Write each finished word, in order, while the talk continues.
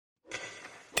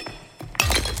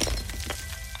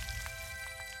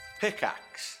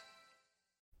Pickaxe.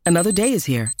 Another day is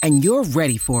here, and you're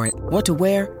ready for it. What to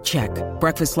wear? Check.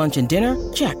 Breakfast, lunch, and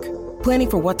dinner? Check.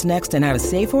 Planning for what's next and how to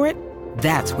save for it?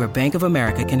 That's where Bank of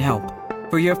America can help.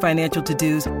 For your financial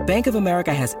to-dos, Bank of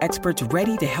America has experts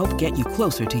ready to help get you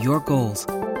closer to your goals.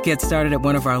 Get started at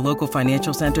one of our local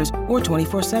financial centers or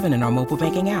 24/7 in our mobile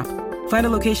banking app. Find a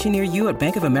location near you at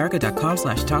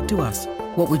bankofamerica.com/talktous.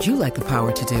 What would you like the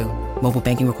power to do? Mobile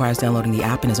banking requires downloading the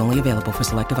app and is only available for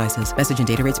select devices. Message and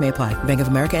data rates may apply. Bank of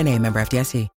America N.A., member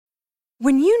FDIC.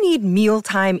 When you need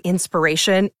mealtime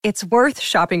inspiration, it's worth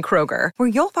shopping Kroger, where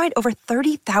you'll find over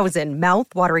 30,000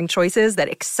 mouth-watering choices that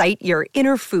excite your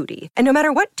inner foodie. And no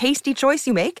matter what tasty choice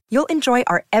you make, you'll enjoy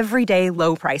our everyday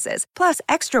low prices, plus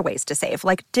extra ways to save,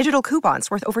 like digital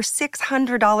coupons worth over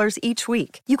 $600 each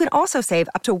week. You can also save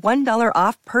up to $1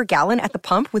 off per gallon at the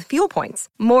pump with fuel points.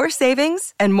 More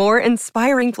savings and more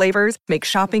inspiring flavors make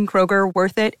shopping Kroger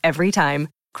worth it every time.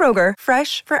 Kroger,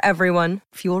 fresh for everyone.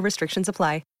 Fuel restrictions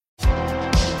apply.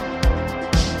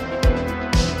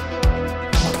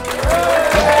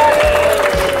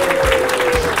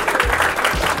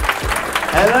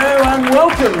 Hello and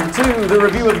welcome to the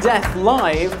Review of Death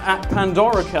live at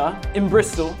Pandorica in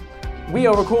Bristol. We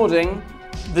are recording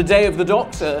the Day of the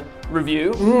Doctor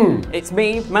review. It's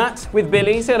me, Matt, with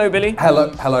Billy. Say hello, Billy.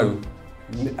 Hello,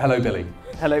 Billy.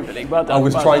 Hello, Billy. Well done. I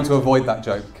was trying to avoid that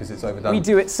joke because it's overdone. We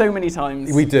do it so many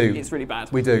times. We do. It's really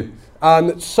bad. We do.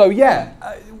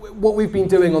 What we've been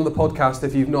doing on the podcast,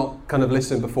 if you've not kind of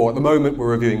listened before, at the moment we're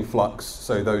reviewing Flux.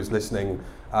 So those listening,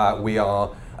 we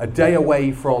are a day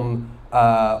away from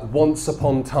Once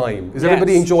Upon Time. Is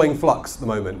everybody enjoying Flux at the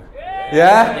moment?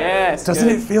 Yeah? Yes. Doesn't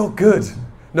it feel good?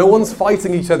 No one's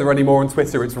fighting each other anymore on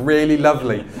Twitter. It's really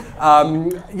lovely.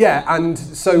 And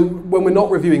so when we're not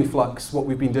reviewing Flux, what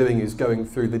we've been doing is going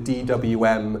through the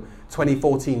DWM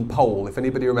 2014 poll. If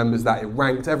anybody remembers that, it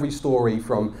ranked every story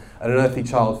from An Unearthly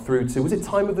Child through to, was it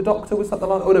Time of the Doctor? Was that the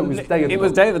last? Oh no, it was Day of the Doctor. It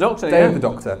was Day of the Doctor, Day of the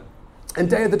Doctor. And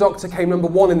Day of the Doctor came number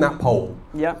 1 in that poll.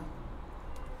 Yep.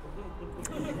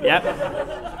 Yep.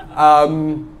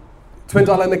 Twin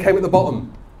Dilemma came at the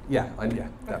bottom. Yeah,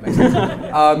 that makes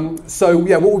sense.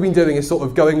 What we've been doing is sort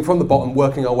of going from the bottom,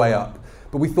 working our way up.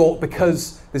 But we thought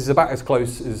because this is about as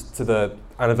close as to the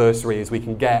anniversary as we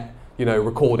can get,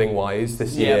 recording-wise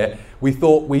this year, we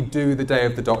thought we'd do the Day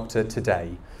of the Doctor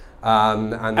today.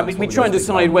 And we try and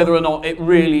decide whether or not it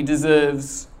really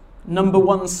deserves number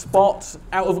 1 spot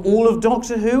out of all of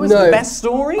Doctor Who as the best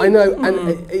story? I know, and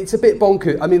it's a bit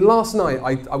bonkers. I mean, last night,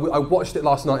 I watched it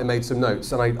last night and made some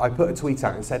notes, and I put a tweet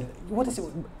out and said,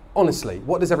 honestly,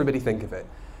 what does everybody think of it?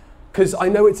 Because I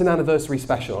know it's an anniversary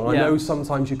special, and I know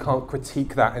sometimes you can't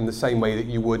critique that in the same way that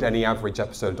you would any average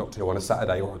episode of Doctor Who on a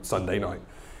Saturday or a Sunday night.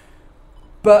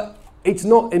 But it's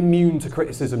not immune to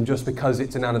criticism just because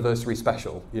it's an anniversary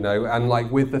special, and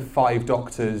like with the 5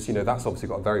 Doctors, that's obviously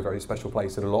got a very, very special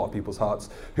place in a lot of people's hearts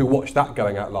who watched that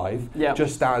going out live. Yeah.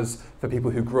 Just as for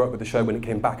people who grew up with the show when it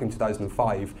came back in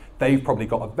 2005, they've probably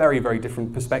got a very, very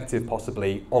different perspective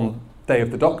possibly on Day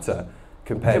of the Doctor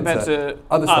compared to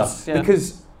other stuff. Yeah.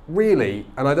 Because really,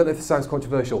 and I don't know if this sounds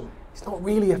controversial, it's not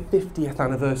really a 50th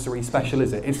anniversary special,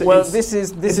 is it? This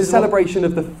is a celebration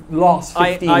of the last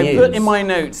 15 years. I put in my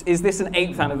notes, is this an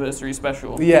 8th anniversary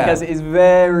special? Yeah. Because it is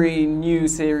very new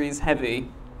series heavy.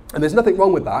 And there's nothing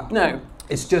wrong with that. No.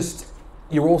 It's just,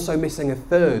 you're also missing a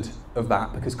third of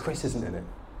that because Chris isn't in it.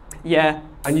 Yeah.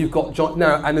 And you've got John,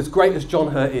 now, and as great as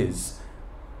John Hurt is,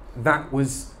 that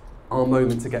was our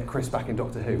moment to get Chris back in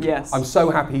Doctor Who. Yes. I'm so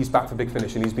happy he's back for Big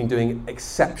Finish, and he's been doing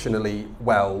exceptionally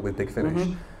well with Big Finish.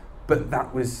 Mm-hmm. But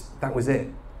that was it.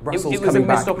 Russell's coming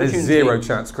back. There's zero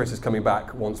chance Chris is coming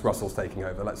back once Russell's taking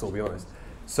over, let's all be honest.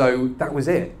 So that was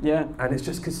it. Yeah. And it's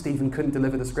just because Stephen couldn't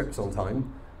deliver the scripts on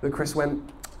time that Chris went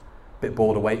a bit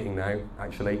bored of waiting now,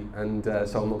 actually, and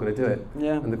so I'm not going to do it.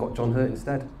 Yeah. And they got John Hurt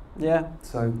instead. Yeah.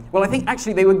 So. Well, I think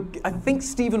actually I think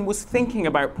Stephen was thinking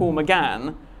about Paul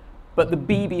McGann, but the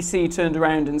BBC turned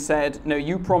around and said, no,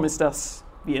 you promised us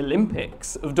the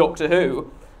Olympics of Doctor Who.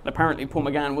 And apparently Paul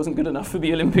McGann wasn't good enough for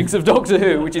the Olympics of Doctor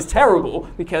Who, which is terrible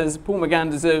because Paul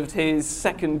McGann deserved his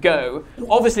second go.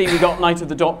 Obviously we got Night of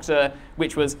the Doctor,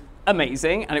 which was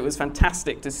amazing, and it was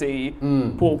fantastic to see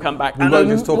Paul come back. And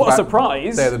what a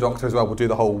surprise. Day of the Doctor as well. We'll do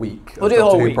the whole week of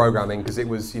Doctor Who programming because it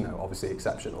was, obviously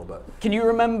exceptional. But can you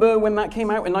remember when that came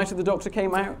out, when Night of the Doctor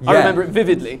came out? Yeah. I remember it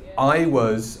vividly. I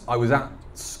was at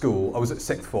school, I was at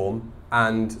 6th form,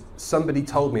 and somebody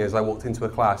told me as I walked into a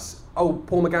class, oh,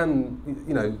 Paul McGann,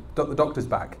 the Doctor's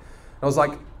back. And I was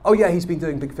like, oh yeah, he's been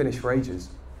doing Big Finish for ages.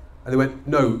 And they went,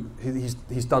 no,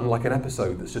 he's done like an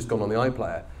episode that's just gone on the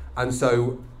iPlayer. And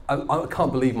so I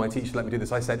can't believe my teacher let me do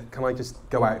this. I said, can I just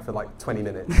go out for like 20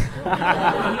 minutes?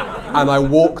 And I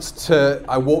walked to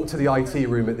the IT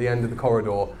room at the end of the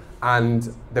corridor,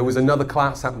 and there was another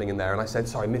class happening in there, and I said,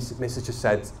 sorry, Miss has just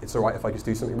said it's all right if I just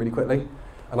do something really quickly.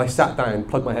 And I sat down,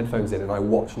 plugged my headphones in, and I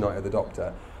watched Night of the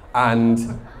Doctor.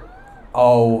 And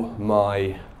oh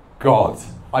my God,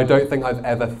 I don't think I've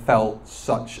ever felt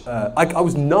such... I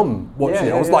was numb watching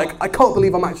it. I was like, I can't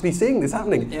believe I'm actually seeing this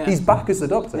happening. Yeah. He's back as the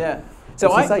Doctor. Yeah. So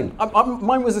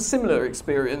mine was a similar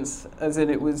experience, as in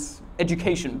it was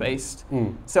education-based.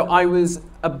 So I was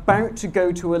about to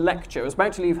go to a lecture. I was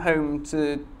about to leave home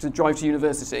to drive to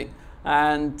university.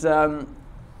 And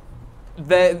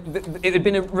it had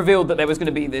been revealed that there was going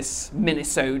to be this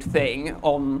minisode thing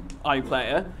on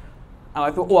iPlayer. And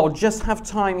I thought, I'll just have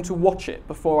time to watch it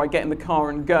before I get in the car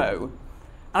and go.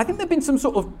 And I think there'd been some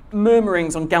sort of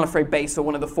murmurings on Gallifrey Base or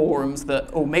one of the forums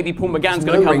that, maybe Paul McGann's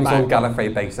going to come back. Murmurings on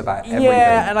Gallifrey Base about everything.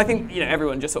 Yeah, and I think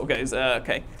everyone just sort of goes,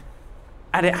 okay.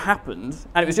 And it happened,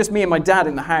 and it was just me and my dad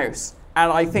in the house.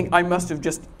 And I think I must have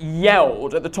just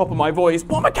yelled at the top of my voice,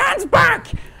 Paul McGann's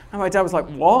back! And my dad was like,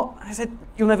 what? I said,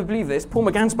 you'll never believe this. Paul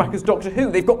McGann's back as Doctor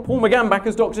Who. They've got Paul McGann back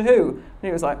as Doctor Who. And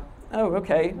he was like, oh,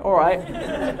 okay, all right.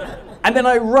 And then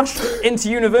I rushed into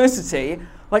university,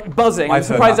 like buzzing. I'm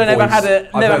surprised I never had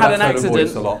an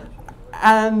accident. A lot.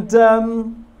 And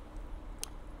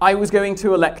I was going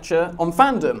to a lecture on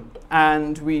fandom,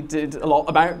 and we did a lot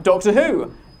about Doctor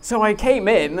Who. So I came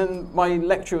in, and my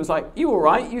lecturer was like, you all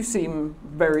right? You seem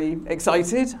very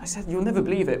excited. I said, you'll never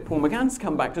believe it. Paul McGann's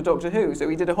come back to Doctor Who. So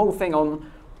we did a whole thing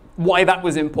on why that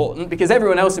was important, because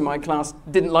everyone else in my class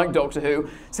didn't like Doctor Who.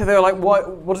 So they were like,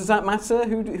 what does that matter?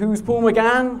 Who's Paul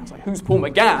McGann? I was like, who's Paul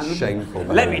McGann? Shameful.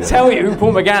 Let me tell you who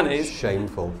Paul McGann is.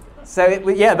 Shameful. So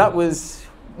that was,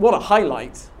 what a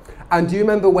highlight. And do you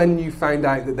remember when you found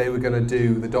out that they were going to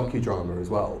do the docudrama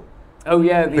as well? Oh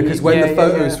yeah. Because when the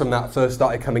photos from that first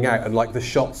started coming out, and like the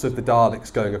shots of the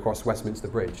Daleks going across Westminster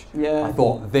Bridge, I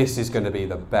thought, this is going to be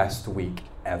the best week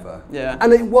ever. Yeah.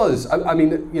 And it was. I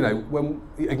mean, when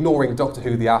ignoring Doctor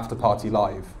Who, the After Party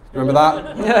Live. Remember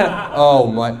that? Yeah. Oh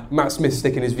my! Matt Smith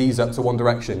sticking his V's up to One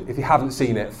Direction. If you haven't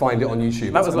seen it, find it on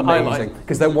YouTube. That was the highlight.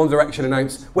 Because then One Direction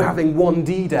announced, we're having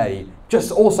 1D Day.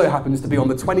 Just also happens to be on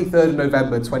the 23rd of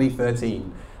November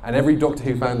 2013. And every Doctor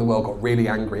Who fan in the world got really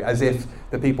angry, as if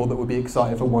the people that would be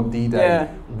excited for 1D Day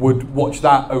would watch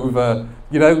that over,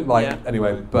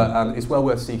 anyway. But it's well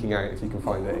worth seeking out if you can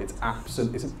find it. It's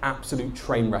an absolute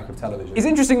train wreck of television. It's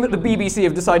interesting that the BBC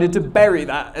have decided to bury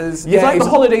that as it's like the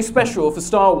holiday special for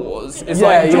Star Wars. It's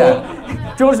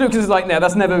George Lucas is like, no,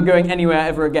 that's never going anywhere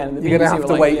ever again. You're going to have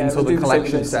to wait until the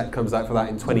collection set comes out for that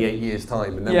in 28 years'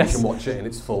 time, and then we can watch it in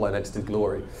its full unedited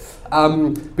glory.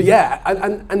 But yeah,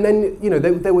 and then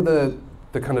there were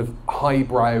the kind of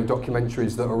highbrow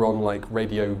documentaries that are on like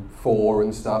Radio 4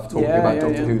 and stuff, talking about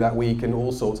Doctor Who that week and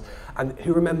all sorts. And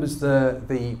who remembers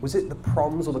the was it the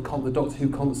proms or the Doctor Who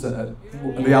concert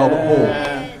at the Albert Hall?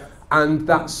 And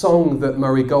that song that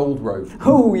Murray Gold wrote.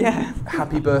 Oh yeah.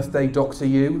 Happy Birthday, Doctor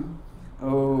You.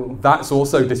 Oh. That's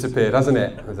also disappeared, hasn't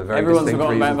it? There's a very Everyone's distinct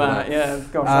forgotten reason about that. Yeah,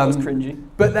 gosh, that was cringy.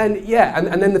 But then,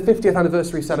 and then the 50th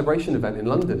anniversary celebration event in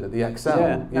London at the XL.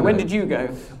 Yeah. And when did you go?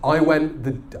 I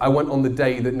went on the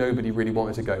day that nobody really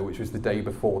wanted to go, which was the day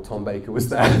before Tom Baker was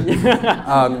there.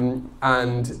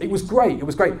 And it was great. It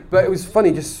was great. But it was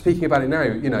funny, just speaking about it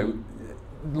now,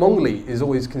 Longley is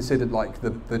always considered like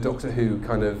the Doctor Who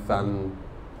kind of,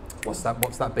 what's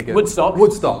that bigger? Woodstock.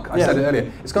 Woodstock, I said it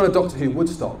earlier. It's kind of Doctor Who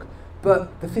Woodstock.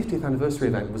 But the 50th anniversary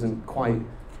event wasn't quite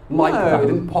like that. It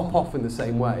didn't pop off in the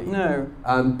same way. No.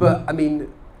 But I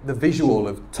mean, the visual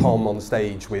of Tom on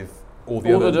stage with all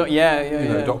the other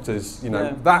doctors,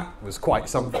 that was quite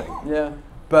something. Yeah.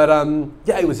 But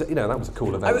it was, that was a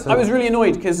cool event. I was really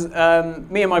annoyed because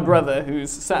me and my brother,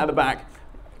 who's sat at the back,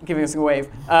 giving us a wave,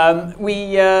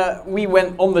 we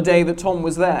went on the day that Tom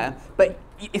was there. But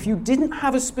if you didn't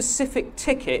have a specific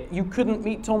ticket, you couldn't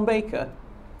meet Tom Baker.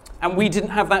 And we didn't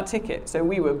have that ticket, so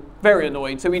we were very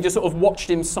annoyed. So we just sort of watched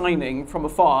him signing from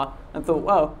afar and thought,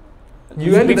 well,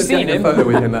 you ended up getting a photo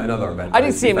with him at another event. I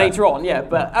didn't see him later on,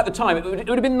 but at the time it would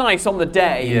have been nice on the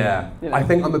day. Yeah, I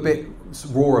think I'm a bit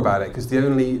raw about it because the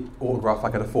only autograph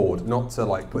I could afford, not to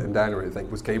like put him down or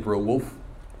anything, was Gabriel Wolfe,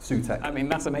 Sutek. I mean,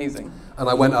 that's amazing. And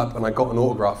I went up and I got an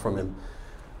autograph from him,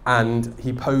 and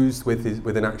he posed with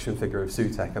an action figure of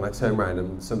Sutek, and I turned around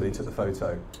and somebody took the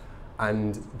photo.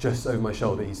 And just over my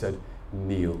shoulder, he said,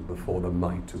 "Kneel before the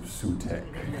might of Sutek."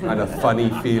 And a funny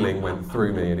feeling went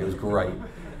through me, and it was great.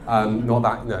 Not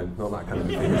that kind of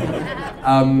a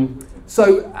feeling.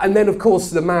 So, and then of course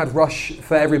the mad rush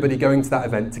for everybody going to that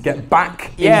event to get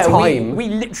back in time. We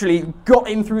literally got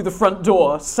in through the front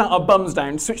door, sat our bums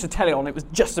down, switched the telly on, it was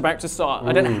just about to start.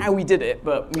 I don't know how we did it,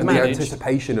 but we managed. The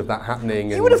anticipation of that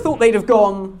happening. You would have thought they'd have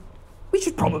gone, we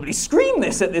should probably screen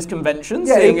this at this convention,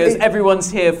 seeing as everyone's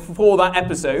here for that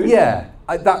episode. Yeah,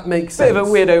 that makes sense. Bit of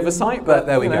a weird oversight, but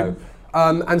there we go.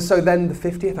 And so then the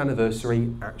 50th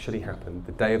anniversary actually happened.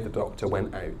 The Day of the Doctor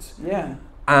went out. Yeah.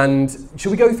 And should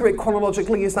we go through it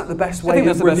chronologically? Is that the best way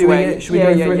of reviewing it? Should we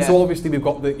go through it? So obviously we've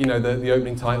got the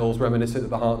opening titles reminiscent of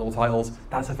the Hartnell titles.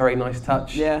 That's a very nice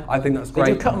touch. Yeah. I think that's great.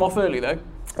 They do cut them off early though.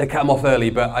 They cut them off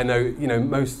early, but I know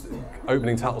most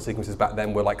opening title sequences back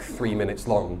then were like 3 minutes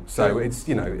long. So it's.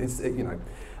 You get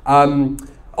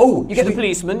the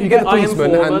policeman. You get the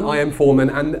policeman and I Am Foreman,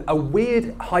 and a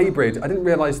weird hybrid. I didn't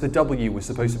realise the W was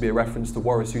supposed to be a reference to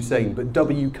Wallace Hussein, but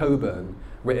W. Coburn,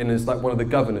 written as like one of the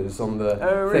governors on the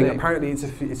thing. Apparently, it's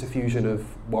a fusion of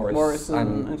Wallace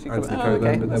and Anthony Coburn.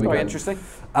 Okay. But That's very interesting.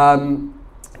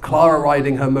 Clara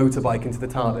riding her motorbike into the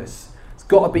TARDIS. It's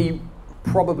got to be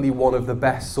probably one of the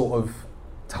best sort of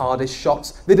TARDIS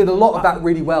shots. They did a lot of that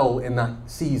really well in that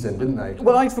season, didn't they?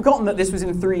 Well, I'd forgotten that this was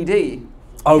in 3D.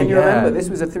 Oh, Can you remember? This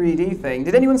was a 3D thing.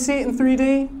 Did anyone see it in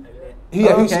 3D?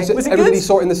 Yeah, was it everybody good?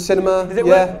 saw it in the cinema. Did it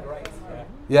work?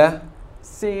 Yeah.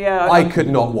 See, I could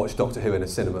not watch Doctor Who in a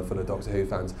cinema full of Doctor Who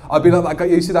fans. I'd be like that guy.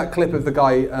 You see that clip of the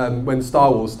guy when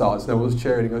Star Wars starts, and everyone's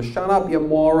cheering and goes, "Shut up, you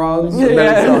morons!"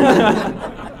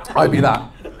 I'd be that.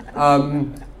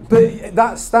 But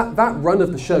that run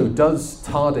of the show does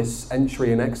TARDIS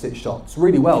entry and exit shots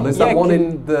really well. There's that one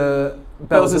in the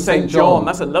Bells of St. John.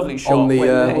 That's a lovely shot on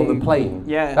the plane.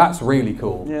 Yeah, that's really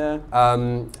cool. Yeah.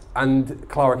 And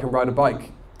Clara can ride a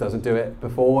bike. Doesn't do it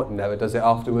before, never does it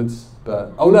afterwards.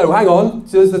 But oh no, hang on.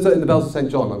 So in the Bells of St.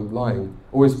 John, I'm lying.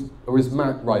 Or is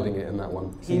Matt riding it in that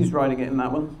one? He's riding it in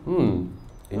that one.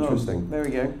 Interesting. There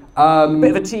we go. Bit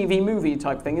of a TV movie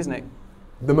type thing, isn't it?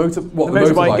 The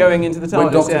motorbike going into the TARDIS.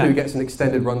 When Doctor Who gets an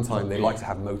extended runtime, they like to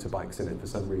have motorbikes in it for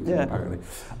some reason. Yeah. Apparently.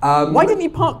 Why didn't he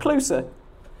park closer?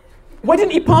 Why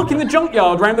didn't he park in the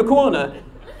junkyard round the corner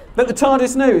that the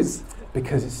TARDIS knows?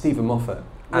 Because it's Stephen Moffat.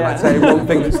 And I tell you one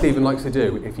thing that Stephen likes to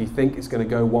do, if you think it's going to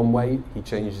go one way, he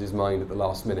changes his mind at the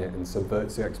last minute and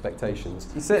subverts your expectations.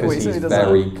 Because he's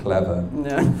very clever.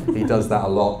 Yeah. He does that a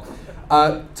lot.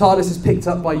 TARDIS is picked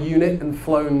up by UNIT and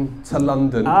flown to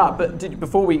London. But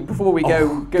before we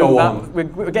go on.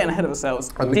 We're getting ahead of ourselves.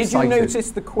 I'm excited. You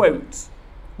notice the quote?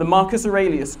 The Marcus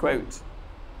Aurelius quote?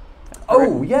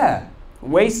 Oh, yeah.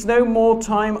 Waste no more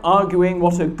time arguing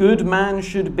what a good man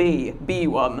should be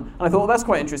one. And I thought, well, that's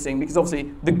quite interesting, because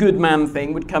obviously the good man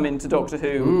thing would come into Doctor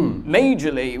Who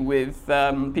majorly with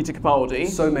Peter Capaldi.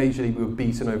 So majorly we were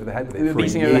beaten over the head with it. We were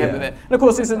beating over the head with it. And of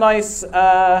course it's a nice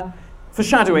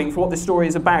foreshadowing for what this story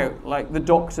is about. Like the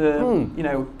Doctor,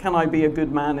 can I be a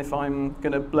good man if I'm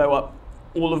going to blow up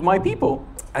all of my people?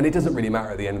 And it doesn't really matter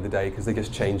at the end of the day, because they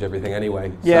just change everything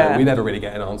anyway. Yeah. So we never really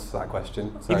get an answer to that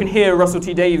question. So. You can hear Russell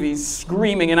T Davies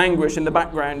screaming in anguish in the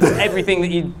background. Everything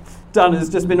that he'd done has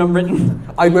just been unwritten.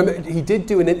 I remember he did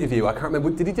do an interview, I can't remember,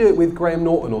 did he do it with Graham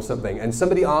Norton or something? And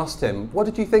somebody asked him, what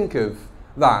did you think of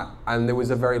that? And there was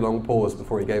a very long pause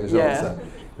before he gave his answer.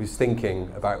 He was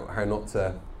thinking about how not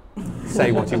to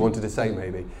say what he wanted to say,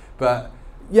 maybe. But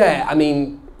yeah, I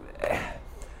mean,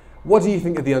 what do you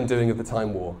think of the undoing of the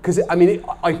Time War? Because, I mean,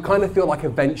 I kind of feel like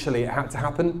eventually it had to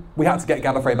happen. We had to get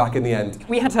Gallifrey back in the end.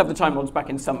 We had to have the Time Lords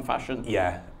back in some fashion.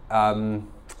 Yeah. And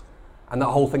that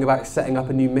whole thing about setting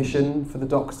up a new mission for the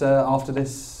Doctor after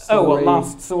this story. Oh, what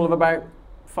lasts all of about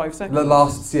 5 seconds? The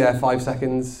lasts, 5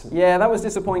 seconds. Yeah, that was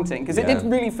disappointing, because it did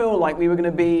really feel like we were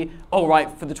going to be,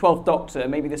 for the 12th Doctor,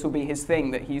 maybe this will be his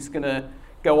thing, that he's going to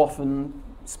go off and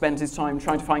spend his time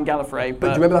trying to find Gallifrey. But do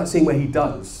you remember that scene where he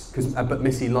does? But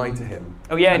Missy lied to him.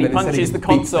 Oh yeah, and he punches the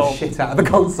console. Beats the shit out of the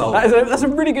console. That's a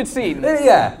really good scene.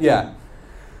 Yeah.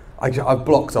 I've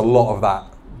blocked a lot of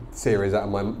that series out of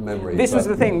my memory. This was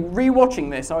the thing. Rewatching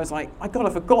this, I was like, my God,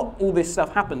 I forgot all this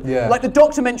stuff happened. Yeah. Like the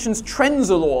Doctor mentions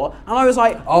Trenzalore, and I was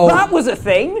like, that was a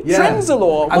thing. Yeah.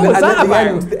 Trenzalore. What was that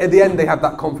about? At the end, they have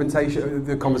that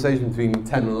the conversation between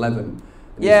 10 and 11.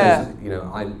 And he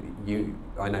says,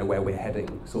 I know where we're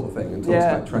heading, sort of thing, and talks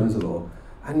about Trenzalore.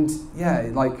 And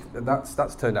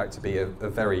that's turned out to be a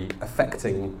very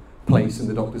affecting place in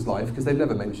the Doctor's life, because they've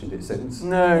never mentioned it since.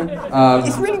 No.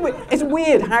 It's really weird. It's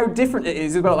weird how different it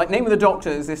is as well. Like, Name of the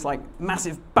Doctor is this like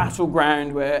massive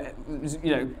battleground where,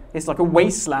 it's like a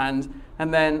wasteland,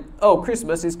 and then,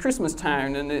 Christmas is Christmas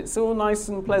Town, and it's all nice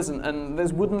and pleasant, and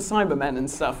there's wooden Cybermen and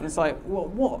stuff, and it's like,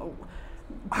 what?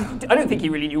 I don't think he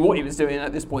really knew what he was doing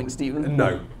at this point, Stephen.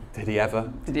 No. Did he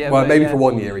ever? Did he ever? Well, maybe Yeah. for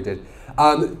 1 year he did.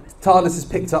 TARDIS is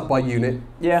picked up by UNIT,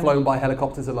 Yeah. flown by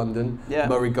helicopter to London. Yeah.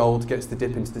 Murray Gold gets to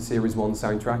dip into the Series 1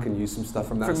 soundtrack and use some stuff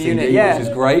from that From CD, UNIT, yeah. which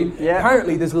is great. Yeah.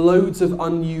 Apparently there's loads of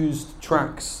unused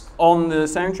tracks On the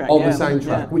soundtrack. on yeah. the soundtrack,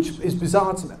 Yeah. which is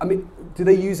bizarre to me. I mean, do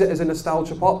they use it as a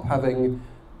nostalgia pop, having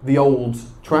the old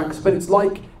tracks? But it's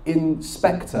like in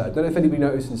Spectre, I don't know if anybody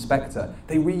noticed in Spectre,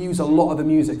 they reuse a lot of the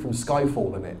music from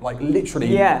Skyfall in it, like literally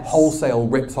Yes. wholesale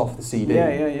ripped off the CD.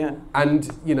 Yeah. And,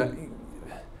 you know,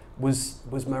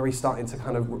 was Murray starting to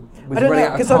kind of, was I he don't running know,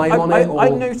 out of because time on it? I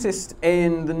noticed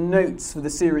in the notes for the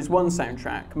Series 1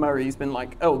 soundtrack, Murray's been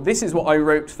like, oh, this is what I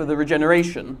wrote for the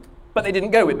Regeneration. But they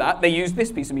didn't go with that, they used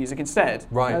this piece of music instead.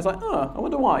 Right. And I was like, oh, I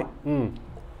wonder why.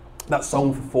 That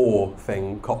Song for Four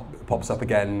thing pops up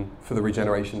again for the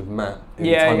regeneration of Matt in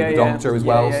Yeah, Time yeah, of the yeah. Doctor as Yeah,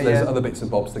 well. yeah, So there's yeah. other bits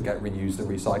and bobs that get reused and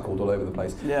recycled all over the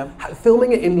place. Yeah.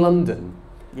 Filming it in London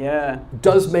Yeah.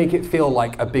 does make it feel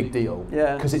like a big deal.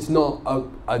 Yeah. Because it's not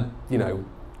a you know,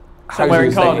 Somewhere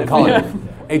in housing estate Cardiff,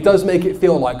 It does make it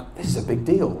feel like this is a big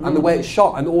deal. And the way it's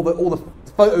shot and all the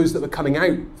photos that were coming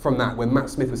out from that when Matt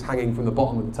Smith was hanging from the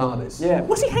bottom of the TARDIS. Yeah.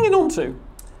 What's he hanging on to?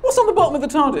 What's on the bottom of the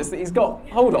TARDIS that he's got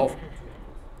hold of?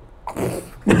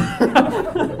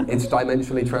 It's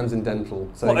dimensionally transcendental.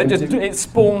 So What, it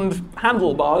spawned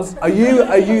handlebars? Are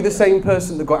you the same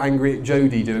person that got angry at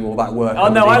Jodie doing all that work? Oh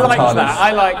no, I underneath the liked TARDIS?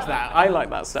 that. I liked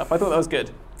that stuff. I thought that was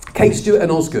good. Kate Stewart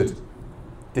and Osgood.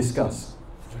 Discuss.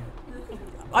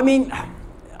 I mean,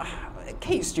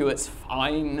 Kate Stewart's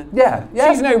fine. Yeah.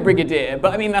 She's no Brigadier,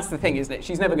 but I mean that's the thing, isn't it?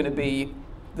 She's never going to be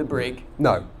the Brig.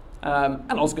 No.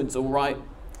 And Osgood's all right.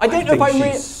 I don't know think if I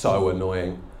really. she's so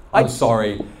annoying. I'm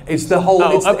sorry. It's the whole.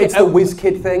 It's the whiz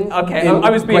kid thing. Okay, in I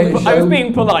was Greatest Show.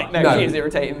 being polite. No, she is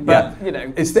irritating, but you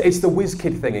know. It's the whiz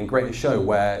kid thing in Greatest Show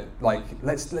where like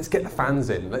let's get the fans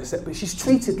in. But she's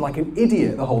treated like an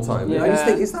idiot the whole time. Yeah. I just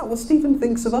think, is that what Stephen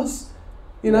thinks of us?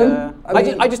 You know?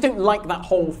 Yeah. I just don't like that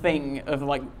whole thing of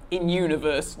like in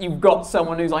universe you've got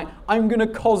someone who's like, I'm gonna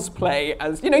cosplay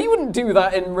as, you know, you wouldn't do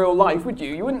that in real life, would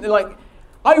you? You wouldn't like.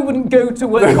 I wouldn't go to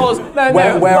work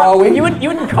Where are we? You wouldn't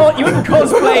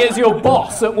cosplay as your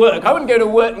boss at work. I wouldn't go to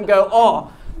work and go,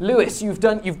 oh, Lewis, you've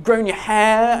grown your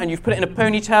hair and you've put it in a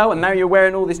ponytail and now you're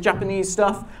wearing all this Japanese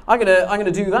stuff. I'm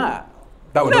gonna do that.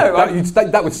 That would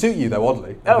that would suit you though,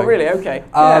 oddly. I think. Really? Okay.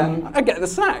 Yeah, I get the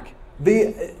sack.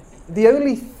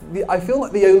 I feel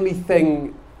like the only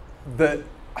thing that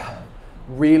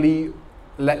really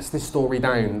lets this story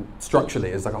down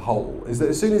structurally as like a whole is that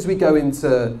as soon as we go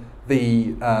into the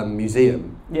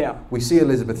museum, we see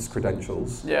Elizabeth's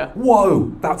credentials. Yeah.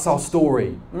 Whoa, that's our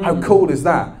story. How cool is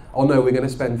that? Oh no, we're going to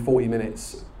spend 40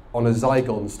 minutes on a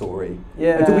Zygon story.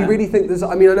 Yeah. And do we really think there's?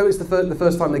 I mean, I know it's the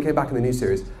first time they came back in the new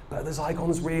series, but are the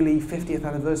Zygons really 50th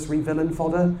anniversary villain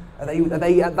fodder? Are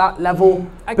they at that level?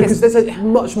 Because there's a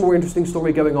much more interesting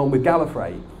story going on with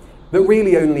Gallifrey that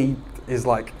really only is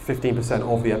like 15%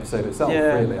 of the episode itself.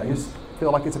 Yeah. Really, I just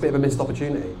feel like it's a bit of a missed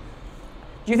opportunity.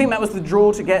 Do you think that was the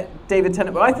draw to get David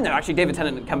Tennant? Well, I think no, actually David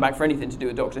Tennant didn't come back for anything to do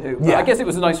with Doctor Who. But Yeah. I guess it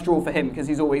was a nice draw for him because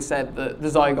he's always said that the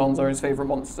Zygons are his favourite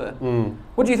monster.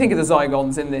 What do you think of the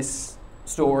Zygons in this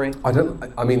story?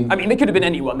 I mean, they could have been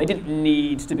anyone. They didn't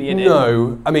need to be in it.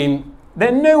 No, I mean,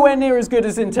 They're nowhere near as good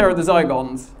as in Terror of the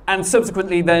Zygons, and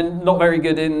subsequently they're not very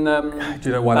good in. do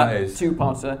you know why that is?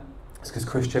 Two-parter. It's because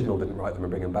Chris Chibnall didn't write them and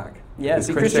bring them back. Yeah, because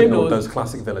see, Chris Chris Chibnall Chibnall does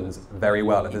classic villains very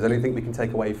well. If there's anything we can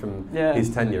take away from his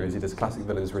tenure, is he does classic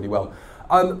villains really well.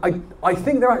 I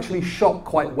think they're actually shot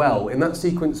quite well in that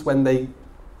sequence when they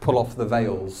pull off the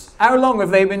veils. How long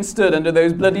have they been stood under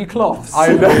those bloody cloths?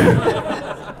 I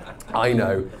know. I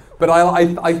know. But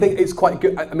I think it's quite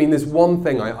good. I mean, there's one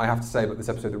thing I have to say about this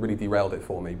episode that really derailed it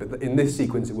for me. But in this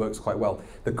sequence, it works quite well.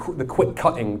 The quick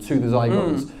cutting to the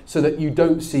Zygons, so that you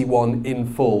don't see one in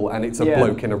full and it's a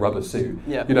bloke in a rubber suit.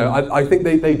 Yeah. You know, I think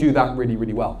they do that really,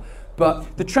 really well.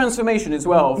 But the transformation as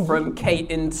well from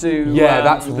Kate into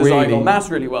that's the really Zygon, that's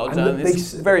really well done.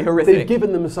 It's very horrific. They've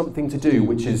given them something to do,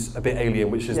 which is a bit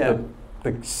alien, which is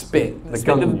the spit, the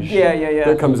gunge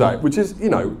that comes out, which is, you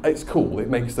know, it's cool. It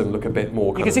makes them look a bit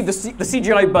more. You can see the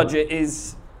CGI budget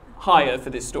is higher for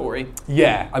this story.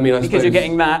 Yeah, I mean, because you're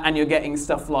getting that, and you're getting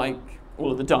stuff like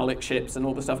all of the Dalek ships and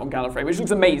all the stuff on Gallifrey, which looks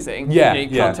amazing. Yeah, you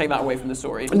can't take that away from the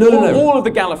story. No. All of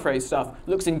the Gallifrey stuff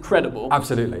looks incredible.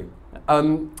 Absolutely.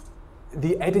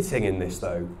 The editing in this,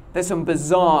 though. There's some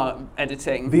bizarre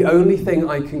editing. The only thing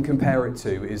I can compare it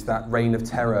to is that Reign of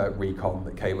Terror recon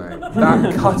that came out.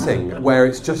 That cutting, where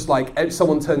it's just like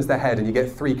someone turns their head and you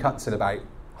get 3 cuts in about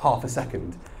half a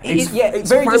second. It's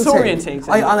very frantic. disorientating.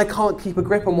 And I can't keep a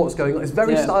grip on what's going on. It's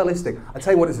very Yeah. stylistic. I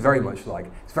tell you what it's very much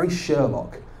like. It's very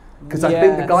Sherlock. Because I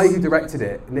think the guy who directed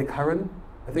it, Nick Curran,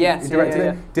 I think he directed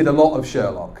it, did a lot of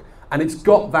Sherlock. And it's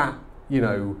got that,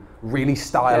 really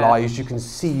stylized, you can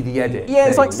see the edit. Yeah,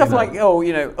 it's thing, like stuff like,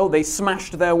 they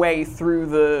smashed their way through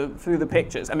the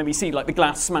pictures, and then we see like the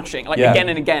glass smashing, again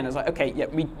and again. It's like, okay, yeah,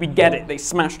 we get it. They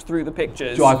smashed through the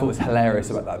pictures. What I thought was matt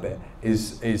about that bit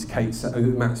is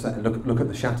Matt said, look at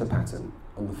the shatter pattern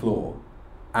on the floor,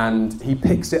 and he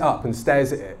picks it up and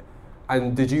stares at it,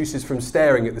 and deduces from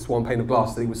staring at this one pane of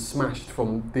glass that it was smashed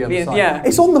from the other side. Yeah.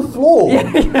 It's on the floor.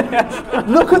 Yeah.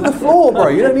 Look at the floor, bro.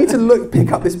 You don't need to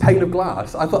pick up this pane of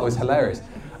glass. I thought it was hilarious.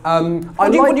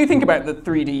 What do you think about the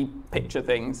 3D picture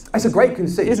things? It's a great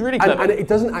conceit. It's really clever. And it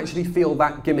doesn't actually feel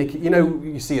that gimmicky.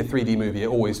 You see a 3D movie, it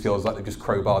always feels like they've just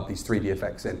crowbarred these 3D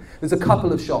effects in. There's a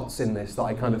couple of shots in this that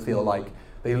I kind of feel like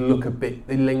they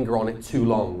linger on it too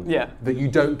long. Yeah. That you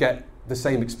don't get the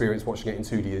same experience watching it in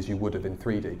 2D as you would have in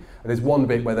 3D. And there's one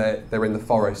bit where they're in the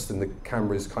forest and the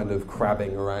camera's kind of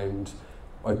crabbing around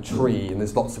a tree and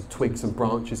there's lots of twigs and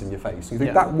branches in your face. And you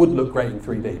think that would look great in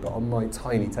 3D, but on my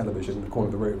tiny television in the corner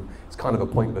of the room, it's kind of a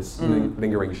pointless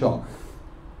lingering shot.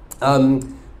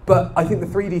 But I think the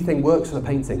 3D thing works for the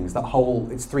paintings. That whole,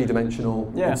 it's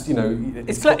three-dimensional. Yeah.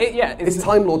 It's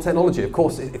Time Lord technology. Of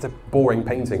course, it's a boring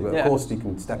painting, but of course you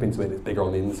can step into it. It's bigger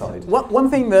on the inside. One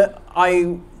thing that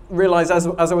I realised as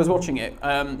I was watching it,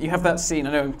 you have that scene.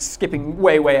 I know I'm skipping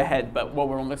way ahead, but while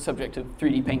we're on the subject of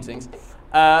 3D paintings,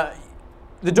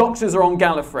 the Doctors are on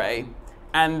Gallifrey,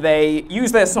 and they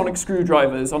use their sonic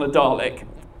screwdrivers on a Dalek,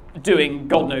 doing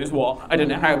God knows what. I don't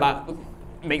know how that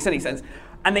makes any sense.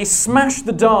 And they smash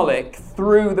the Dalek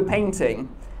through the painting.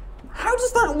 How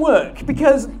does that work?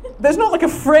 Because there's not like a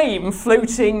frame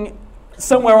floating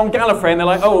somewhere on Gallifrey, and they're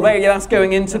like, oh, that's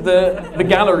going into the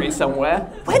gallery somewhere.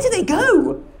 Where do they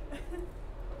go?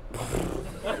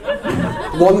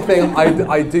 One thing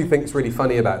I do think is really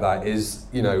funny about that is,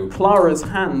 Clara's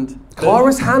hand.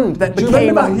 That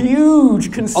became a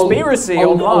huge conspiracy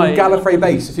online. On Gallifrey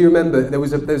base, if you remember,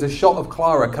 there's a shot of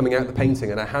Clara coming out the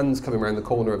painting and her hand's coming around the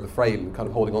corner of the frame, kind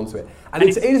of holding onto it. And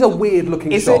it is a weird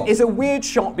looking shot. It's a weird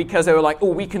shot because they were like,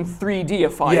 we can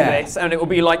 3D-ify this, and it will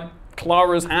be like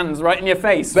Clara's hands right in your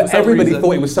face. But everybody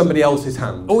thought it was somebody else's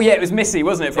hand. Oh yeah, it was Missy,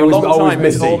 wasn't it? For a long time,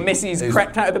 Missy's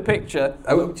crept out of the picture.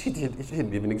 Oh, she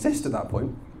didn't even exist at that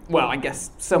point. Well, I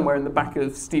guess somewhere in the back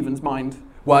of Stephen's mind.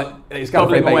 Well, it's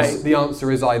Gallifrey base. The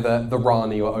answer is either the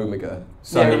Rani or Omega.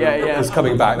 So it's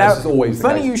coming back. Now, this is always the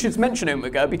funny case. you should mention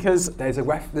Omega because there's a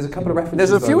couple of references.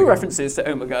 There's a few references to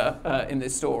Omega in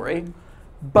this story.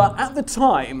 But at the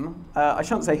time, I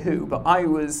shan't say who, but I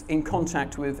was in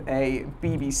contact with a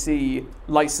BBC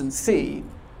licensee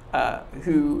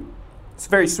who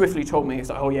very swiftly told me,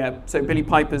 he's like, so Billie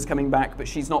Piper's coming back, but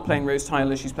she's not playing Rose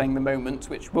Tyler, she's playing The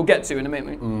Moment, which we'll get to in a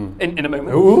moment. In a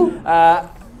moment.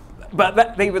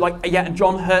 But they were like, and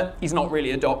John Hurt, he's not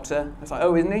really a doctor. I was like,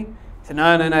 oh, isn't he? He said,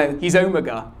 no, he's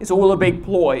Omega. It's all a big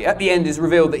ploy. At the end, it's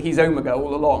revealed that he's Omega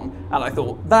all along. And I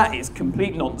thought, that is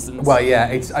complete nonsense. Well, yeah,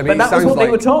 but that was what they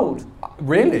were told.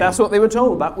 Really? That's what they were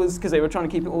told. That was because they were trying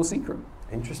to keep it all secret.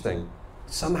 Interesting.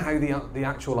 Somehow the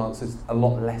actual answer's a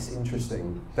lot less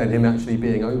interesting than him actually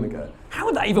being Omega. How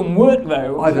would that even work,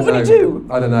 though? What would he do?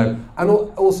 I don't know. And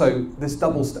also, this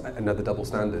another double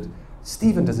standard.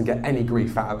 Stephen doesn't get any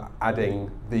grief out of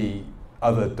adding the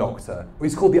other Doctor. Well,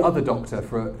 he's called the other Doctor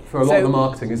for a lot of the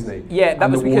marketing, isn't he? Yeah, that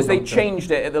was because they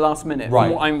changed it at the last minute, from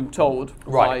what I'm told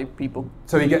by people.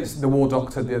 So he gets the War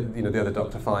Doctor, the other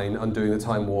Doctor, fine, undoing the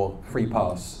Time War free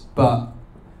pass. But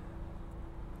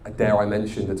dare I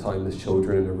mention the time there's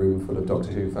children in a room full of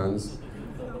Doctor Who fans?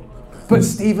 But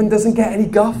Stephen doesn't get any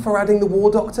guff for adding the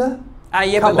War Doctor?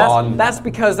 Come on. That's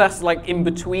because that's like in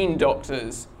between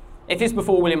Doctors. If it's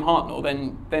before William Hartnell,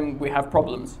 then we have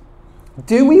problems.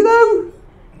 Do we though?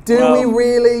 Do we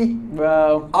really?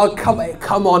 Well, oh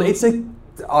come on! It's a.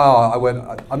 Oh, I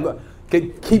won't. I'm not.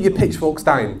 Keep your pitchforks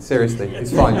down. Seriously,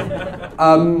 it's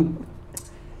fine.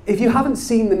 If you haven't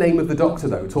seen The Name of the Doctor,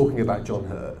 though, talking about John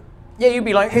Hurt, you'd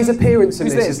be like, his appearance in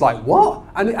this is like what?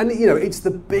 And it's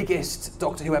the biggest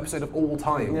Doctor Who episode of all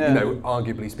time. Yeah.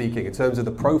 Arguably speaking, in terms of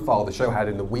the profile the show had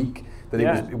in the week that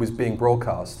it was being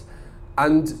broadcast.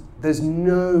 And there's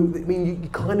you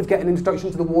kind of get an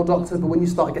introduction to the War Doctor, but when you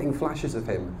start getting flashes of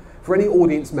him, for any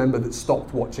audience member that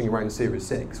stopped watching around Series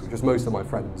 6, which was most of my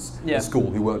friends at school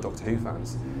who weren't Doctor Who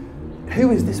fans, who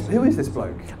is this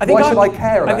bloke? Why should I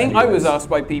care about I think I was asked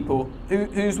by people,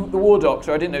 who's the War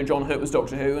Doctor? I didn't know John Hurt was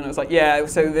Doctor Who, and I was like,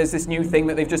 so there's this new thing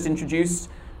that they've just introduced.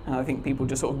 And I think people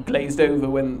just sort of glazed over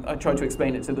when I tried to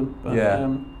explain it to them. But,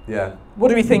 yeah. What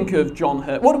do we think of John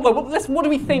Hurt? What do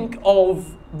we think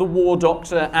of the War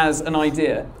Doctor as an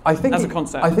idea? As a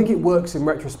concept? I think it works in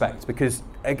retrospect because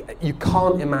you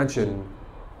can't imagine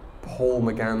Paul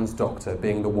McGann's Doctor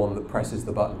being the one that presses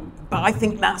the button. But I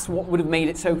think that's what would have made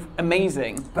it so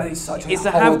amazing. But it's such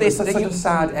a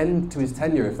sad end to his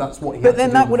tenure if that's what he had to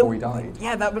do before he died.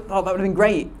 Yeah, that would have been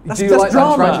great. Do you like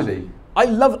drama. that tragedy? I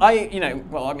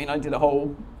I did a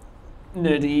whole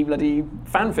nerdy bloody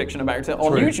fan fiction about it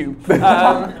on YouTube.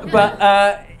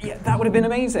 That would have been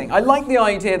amazing. I like the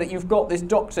idea that you've got this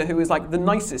Doctor who is like the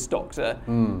nicest Doctor,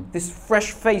 this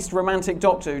fresh-faced romantic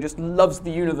Doctor who just loves the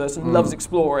universe and loves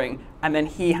exploring, and then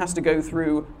he has to go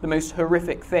through the most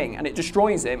horrific thing, and it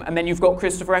destroys him. And then you've got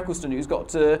Christopher Eccleston who's got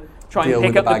to try and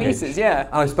pick up the pieces. Yeah.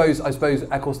 And I suppose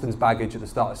Eccleston's baggage at the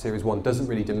start of Series 1 doesn't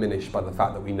really diminish by the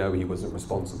fact that we know he wasn't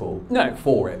responsible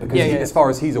for it, because as far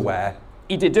as he's aware,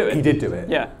 he did do it. He did do it.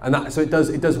 Yeah. And so it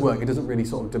does work. It doesn't really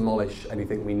sort of demolish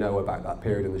anything we know about that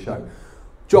period in the show.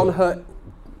 John Hurt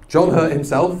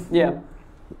himself. Yeah.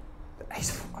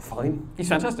 He's fine. He's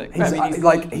fantastic. I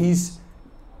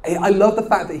love the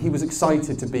fact that he was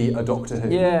excited to be a Doctor Who.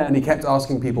 Yeah. And he kept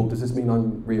asking people, does this mean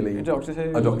I'm really a Doctor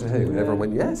Who? A Doctor Who? And everyone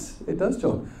went, yes, it does,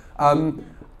 John.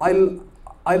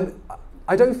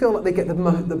 I don't feel like they get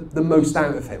the most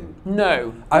out of him.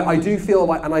 No. I do feel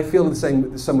like, and I feel the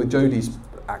same with Jodie's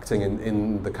acting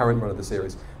in the current run of the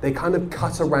series, they kind of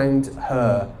cut around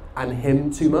her and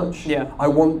him too much. Yeah. I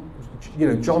want,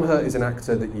 John Hurt is an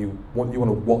actor that you want to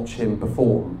watch him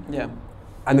perform. Yeah.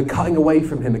 And the cutting away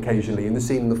from him occasionally in the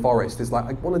scene in the forest is like,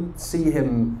 I want to see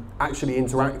him actually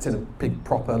interact in a big,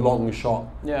 proper, long shot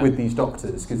with these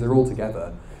Doctors, because they're all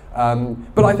together.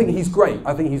 But I think he's great.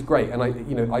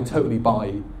 And I totally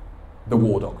buy the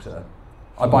War Doctor.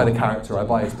 I buy the character. I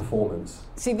buy his performance.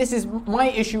 See, this is my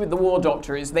issue with the War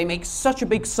Doctor is they make such a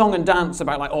big song and dance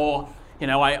about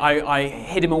I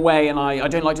hid him away and I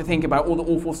don't like to think about all the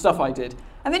awful stuff I did.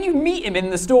 And then you meet him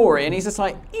in the story and he's just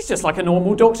like a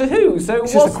normal Doctor Who. So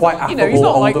he's just a quite affable he's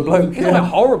not older bloke. He's not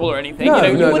like horrible or anything. No,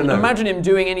 you wouldn't imagine him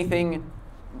doing anything.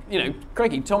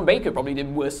 Crikey, Tom Baker probably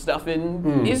did worse stuff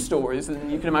in his stories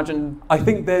than you can imagine. I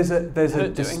think there's a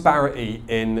disparity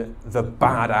in the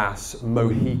badass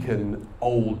Mohican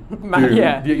old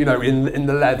dude, in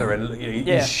the leather and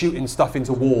he's shooting stuff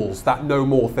into walls. That no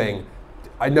more thing.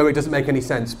 I know it doesn't make any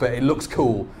sense, but it looks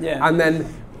cool. Yeah. And then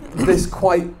this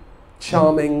quite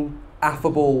charming,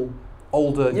 affable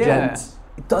older gent.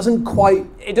 It doesn't quite.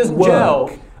 It doesn't work.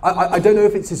 gel. I don't know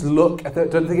if it's his look. I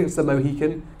don't think it's the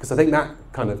Mohican, because I think that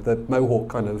kind of, the Mohawk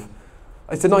kind of,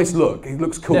 it's a nice look. He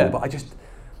looks cool, but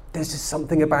there's just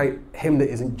something about him that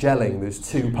isn't gelling. There's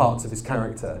two parts of his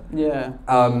character. Yeah.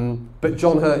 But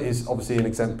John Hurt is obviously an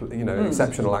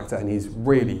exceptional actor, and he's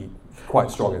really quite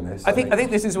strong in this. I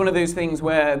think this is one of those things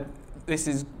where this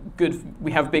is good.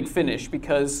 We have Big Finish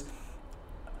because,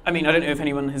 I don't know if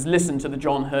anyone has listened to the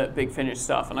John Hurt Big Finish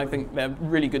stuff, and I think they're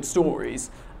really good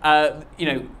stories.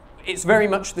 It's very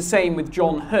much the same with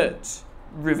John Hurt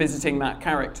revisiting that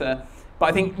character. But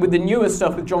I think with the newer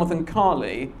stuff with Jonathan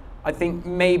Carley, I think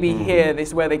maybe here this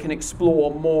is where they can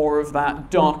explore more of that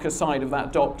darker side of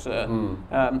that Doctor.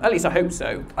 At least I hope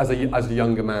so. As a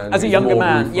younger man. As a younger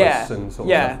man, and sort of stuff.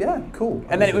 Yeah, cool.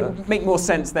 And then it would make more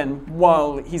sense then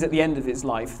while he's at the end of his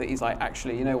life that he's like,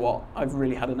 actually, you know what? I've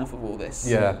really had enough of all this.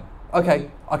 Yeah. Okay,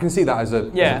 I can see that as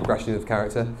a progression of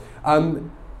character.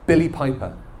 Billie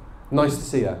Piper. Nice to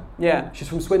see her. Yeah. She's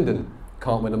from Swindon.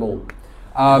 Can't win them all.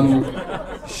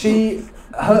 What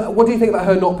do you think about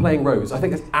her not playing Rose? I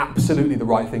think it's absolutely the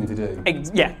right thing to do.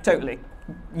 Yeah, totally.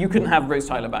 You couldn't have Rose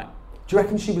Tyler back. Do you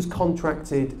reckon she was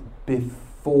contracted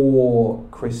before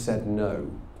Chris said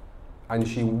no? And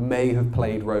she may have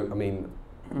played Rose.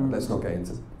 Let's not get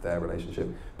into their relationship.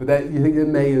 But you think there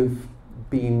may have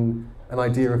been an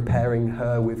idea of pairing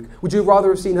her with... Would you rather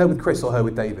have seen her with Chris or her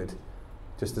with David?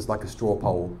 Just as like a straw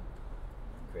poll.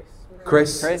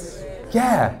 Chris?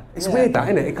 Yeah, it's weird that,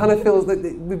 isn't it? It kind of feels that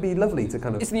it would be lovely to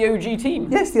kind of... It's the OG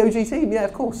team. Yes, the OG team, yeah,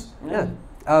 of course. Yeah.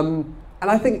 And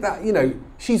I think that,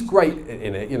 she's great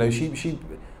in it. She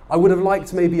I would have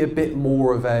liked maybe a bit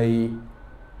more of a...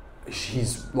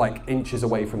 She's like inches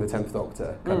away from the 10th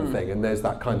Doctor kind of thing. And there's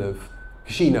that kind of...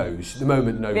 She knows, the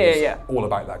moment knows all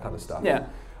about that kind of stuff. Yeah.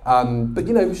 But,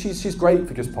 she's great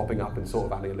for just popping up and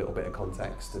sort of adding a little bit of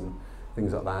context and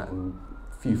things like that. And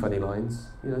few funny lines,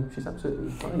 she's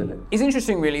absolutely fine in it. It's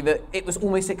interesting, really, that it was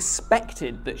almost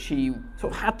expected that she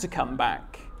sort of had to come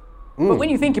back. But when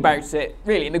you think about it,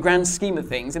 really, in the grand scheme of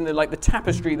things, in the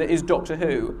tapestry that is Doctor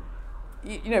Who,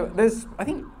 there's, I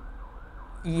think,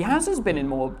 Yaz has been in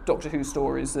more Doctor Who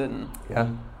stories than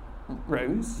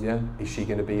Rose. Yeah. Is she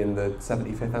going to be in the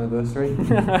 75th anniversary?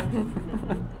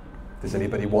 Does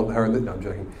anybody want her in the... No, I'm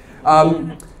joking.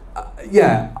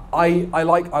 I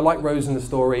like Rose in the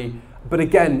story, but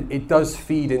again, it does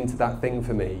feed into that thing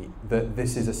for me that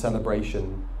this is a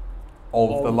celebration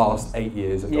of the last 8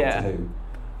 years of Doctor Who.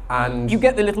 And you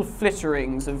get the little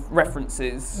flitterings of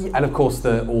references. And of course,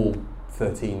 they're all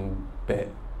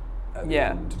 13-bit at the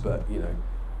end. But,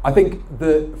 I think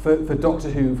for Doctor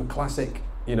Who, for classic,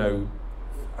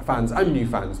 fans and new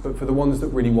fans, but for the ones that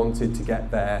really wanted to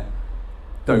get their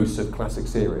dose of classic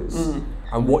series,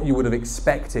 and what you would have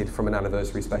expected from an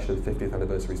anniversary special, 50th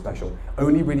anniversary special,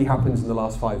 only really happens in the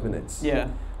last 5 minutes. Yeah.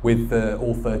 With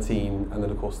all 13, and then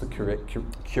of course the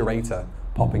curator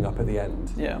popping up at the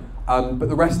end. Yeah. But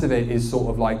the rest of it is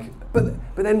sort of like, but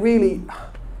then really,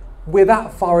 we're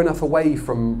that far enough away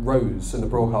from Rose and the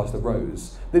broadcast of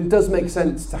Rose that it does make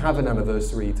sense to have an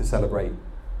anniversary to celebrate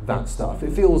that stuff.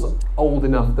 It feels old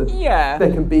enough that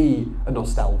there can be a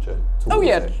nostalgia towards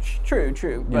it.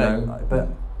 True. But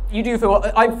you do feel,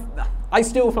 I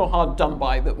still feel hard done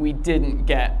by that we didn't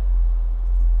get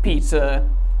Peter,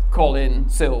 Colin,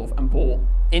 Sylve and Paul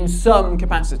in some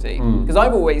capacity. Because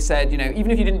I've always said, even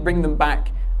if you didn't bring them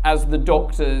back as the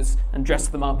Doctors and dress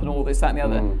them up and all this, that and the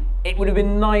other, it would have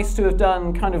been nice to have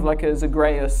done kind of like a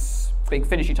Zagreus big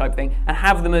finishy type thing and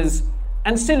have them as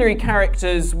ancillary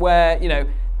characters where,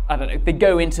 I don't know, they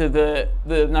go into the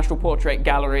National Portrait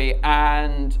Gallery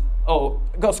and,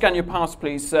 got to scan your pass,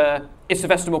 please, it's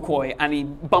Sylvester McCoy, and he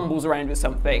bumbles around with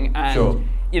something, and,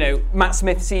 Matt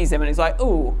Smith sees him and he's like,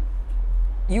 oh,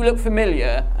 you look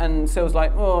familiar, and Syl's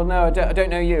like, oh, no, I don't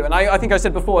know you. And I think I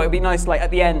said before, it would be nice, like,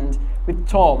 at the end, with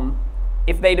Tom,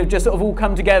 if they'd have just sort of all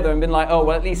come together and been like, oh,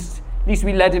 well, at least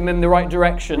we led him in the right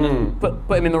direction and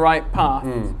put him in the right path.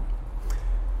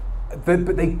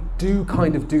 But they do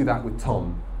kind of do that with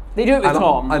Tom. They do it with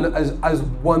Tom. And as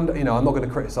one, I'm not going to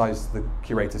criticise the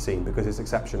curator scene because it's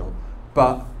exceptional,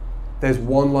 but there's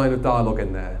one line of dialogue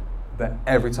in there that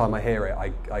every time I hear it,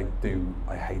 I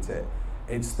hate it.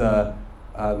 It's the,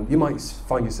 you might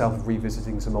find yourself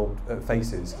revisiting some old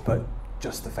faces, but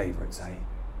just the favourites, eh?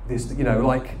 This,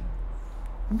 like,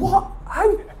 what?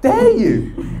 How dare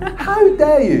you? How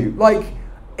dare you? Like,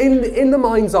 in the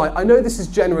mind's eye, I know this is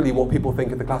generally what people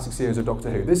think of the classic series of Doctor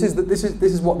Who. This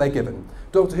is what they're given.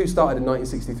 Doctor Who started in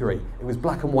 1963. It was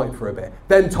black and white for a bit.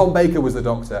 Then Tom Baker was the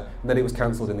Doctor, and then it was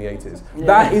cancelled in the 80s. Yeah.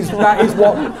 That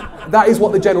is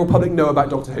what the general public know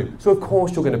about Doctor Who. So of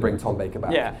course you're going to bring Tom Baker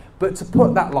back. Yeah. But to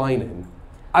put that line in,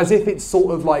 as if it's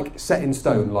sort of like set in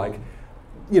stone, like,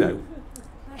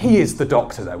 he is the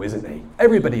Doctor, though, isn't he?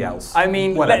 Everybody else. I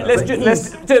mean,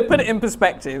 let's to put it in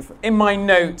perspective. In my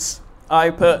notes,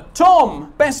 I put,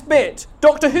 Tom, best bit,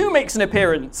 Doctor Who makes an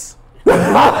appearance.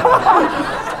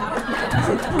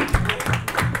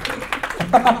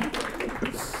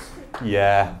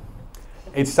 Yeah.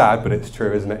 It's sad, but it's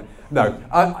true, isn't it? No.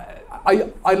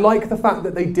 I like the fact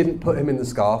that they didn't put him in the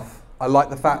scarf. I like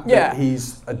the fact that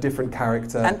he's a different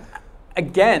character. And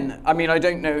again, I mean, I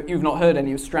don't know, you've not heard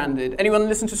any of Stranded. Anyone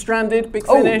listen to Stranded, Big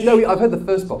Finish? Oh, no, I've heard the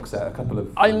first box set, a couple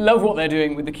of... I love what they're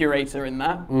doing with the curator in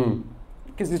that.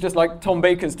 Because it's just like Tom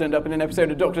Baker's turned up in an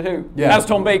episode of Doctor Who. Yeah. As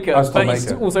Tom Baker, but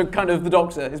he's also kind of the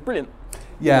Doctor. It's brilliant.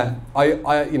 Yeah,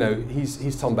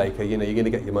 he's Tom Baker. You're going to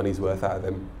get your money's worth out of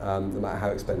him, no matter how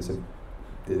expensive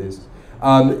it is. For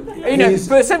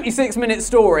a 76-minute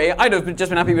story, I'd have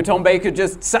just been happy with Tom Baker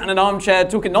just sat in an armchair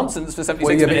talking nonsense for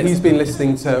 76 minutes. But he's been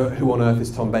listening to Who on Earth is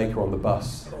Tom Baker on the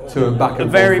bus to and back and forth.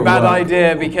 A very bad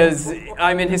idea, because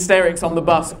I'm in hysterics on the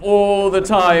bus all the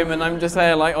time, and I'm just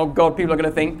there like, oh God, people are going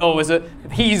to think,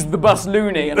 he's the bus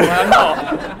loony, and I'm like, I'm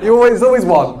not. There's always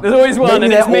one. There's always one,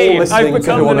 and it's me. I've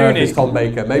become Who on the Earth loony. is Tom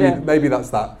Baker. Maybe that's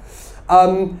that.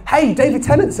 Hey, David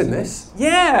Tennant's in this.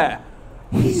 Yeah.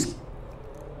 He's...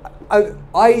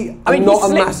 I'm not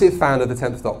a massive fan of the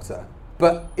 10th Doctor,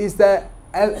 but has there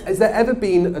ever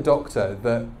been a Doctor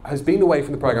that has been away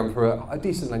from the programme for a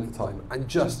decent length of time and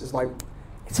just is like,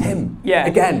 it's him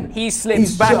again? He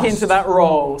slips back into that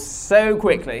role so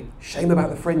quickly. Shame about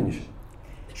the Fringe.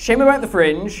 Shame about the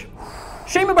Fringe.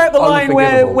 Shame about the line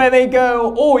where they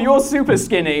go, oh, you're super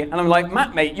skinny. And I'm like,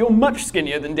 Matt, mate, you're much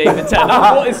skinnier than David Tennant.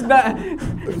 What is that?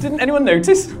 Didn't anyone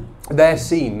notice? Their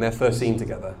first scene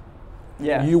together.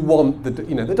 Yeah. You want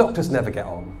the Doctors never get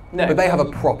on, but they have a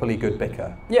properly good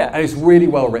bicker. Yeah. And it's really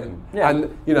well written. Yeah.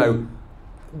 And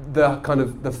the kind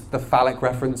of the phallic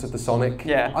reference of the Sonic.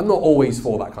 Yeah. I'm not always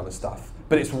for that kind of stuff,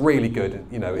 but it's really good.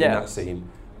 In that scene.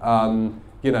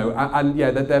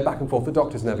 They're back and forth. The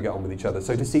Doctors never get on with each other.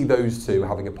 So to see those two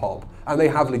having a pop, and they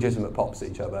have legitimate pops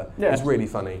at each other, it's really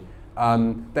funny.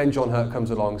 Then John Hurt comes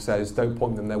along, says, don't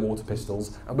point them, they're water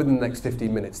pistols, and within the next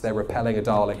 15 minutes they're repelling a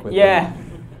Dalek with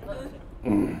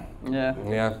them.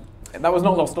 Yeah. That was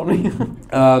not lost on me.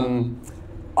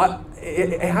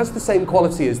 It has the same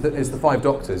quality as the Five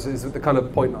Doctors. Is the kind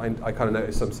of point I kind of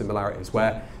noticed some similarities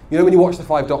where, you know, when you watch the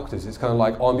Five Doctors, it's kind of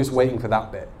like, oh, I'm just waiting for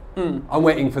that bit. I'm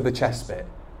waiting for the chess bit.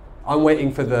 I'm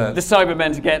waiting for the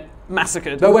Cybermen to get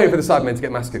massacred. They're waiting for the Cybermen to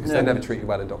get massacred because they're never treated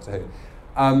well in Doctor Who.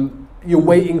 You're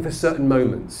waiting for certain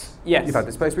moments. Yes. You've had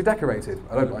this place redecorated.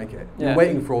 I don't like it. Yeah. You're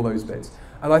waiting for all those bits.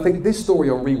 And I think this story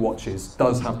on rewatches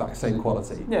does have that same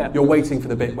quality. Yeah. You're waiting for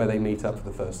the bit where they meet up for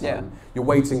the first time. Yeah. You're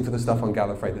waiting for the stuff on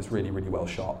Gallifrey that's really, really well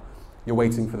shot. You're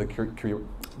waiting for the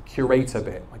curator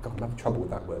bit. My God, I'm having trouble with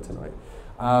that word tonight.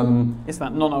 It's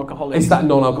that non-alcoholic. It's that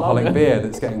non-alcoholic beer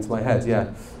that's getting to my head,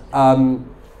 yeah.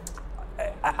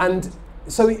 And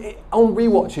so on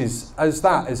rewatches,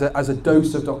 as a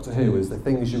dose of Doctor Who, as the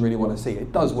things you really want to see,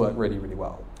 it does work really, really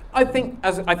well. I think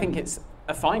it's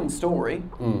a fine story.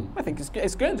 I think it's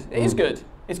good. It is good.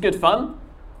 It's good fun.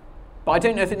 But I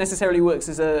don't know if it necessarily works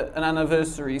as an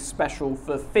anniversary special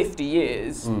for 50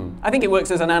 years. I think it works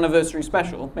as an anniversary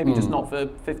special, maybe just not for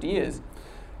 50 years.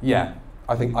 Yeah,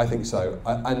 I think so.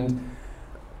 And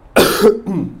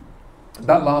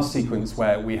that last sequence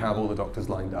where we have all the Doctors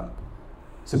lined up,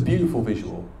 it's a beautiful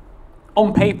visual.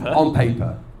 On paper. On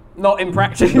paper. Not in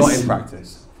practice. Not in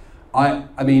practice. I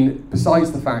mean,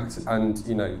 besides the fact, and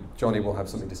you know, Johnny will have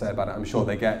something to say about it, I'm sure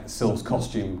they get Sylve's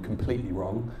costume completely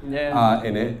wrong in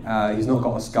it. He's not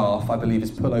got a scarf. I believe his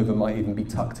pullover might even be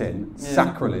tucked in. Yeah.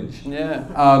 Sacrilege. Yeah.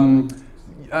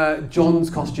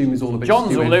 John's costume is all a bit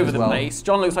John's skewed all over as the well. place.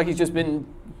 John looks like he's just been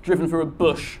driven through a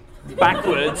bush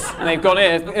backwards, and they've gone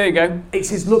here. There you go. It's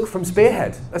his look from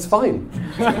Spearhead. That's fine.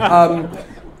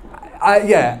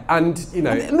 Yeah, and you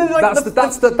know,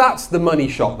 that's the money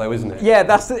shot, though, isn't it? Yeah,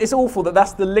 it's awful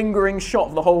that's the lingering shot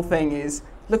of the whole thing. Is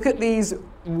look at these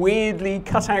weirdly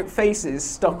cut out faces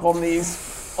stuck on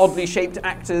these oddly shaped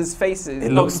actors' faces.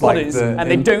 It looks like bodies,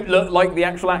 and they don't look like the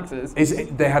actual actors.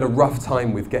 They had a rough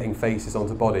time with getting faces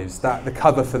onto bodies. The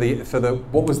cover for the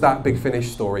what was that Big Finish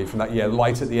story from that year?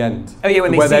 Light at the End. Oh yeah,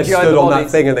 where they stood on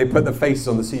bodies. That thing and they put the faces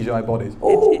on the CGI bodies.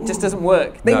 It just doesn't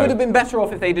work. They would have been better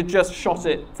off if they'd have just shot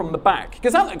it from the back,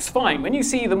 because that looks fine. When you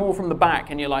see them all from the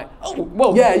back, and you're like, oh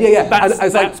well, yeah.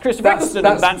 That's Christopher Eccleston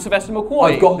and that's Sylvester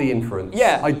McCoy. I've got the inference.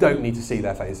 Yeah, I don't need to see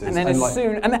their faces. And then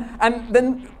and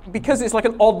then because it's like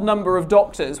an odd number of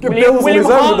Doctors, William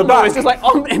Hartnell is just like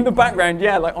in the background,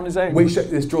 like on his own.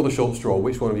 Let's draw the short straw.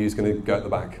 Which one of you is going to go at the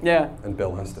back? Yeah. And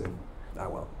Bill has to. Ah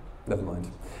well, never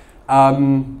mind.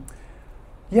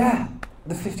 Yeah,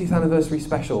 the 50th anniversary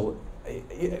special.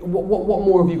 What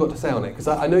more have you got to say on it? Because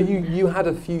I know you had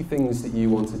a few things that you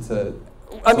wanted to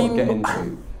get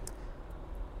into.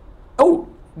 Oh,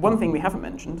 one thing we haven't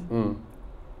mentioned.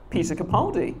 Peter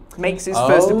Capaldi makes his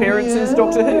first appearance as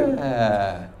Doctor Who.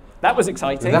 That was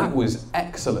exciting. That was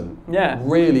excellent. Yeah.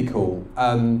 Really cool.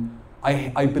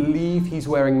 I believe he's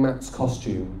wearing Matt's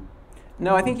costume.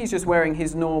 No, I think he's just wearing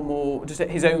his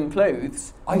his own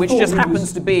clothes, which thought just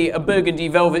happens to be a burgundy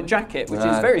velvet jacket, which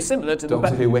is very similar to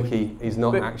Doctor Who Wiki is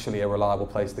not actually a reliable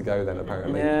place to go then,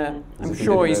 apparently. Yeah, I'm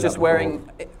sure he's just wearing,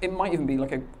 it might even be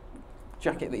like a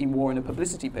jacket that he wore in a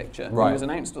publicity picture when he was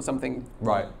announced or something.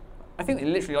 Right. I think they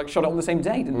literally shot it on the same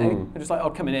day, didn't they? They're just like,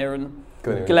 I'll come in here and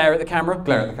glare at the camera.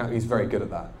 Glare at the camera. He's very good at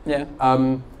that. Yeah.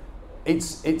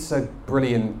 It's a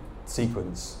brilliant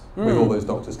sequence with all those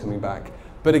Doctors coming back.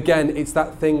 But again, it's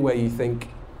that thing where you think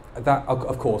that,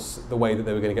 of course, the way that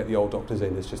they were going to get the old Doctors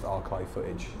in is just archive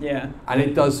footage. Yeah. And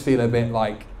it does feel a bit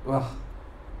like, well,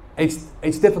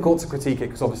 it's difficult to critique it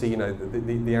because obviously, you know,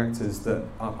 the actors that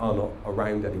are not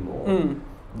around anymore.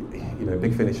 You know,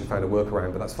 Big Finish have found a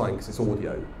workaround, but that's fine because it's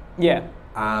audio. Yeah.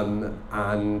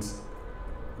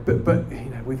 But you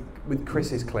know, with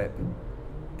Chris's clip,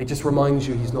 it just reminds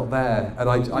you he's not there, and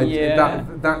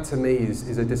that to me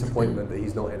is a disappointment that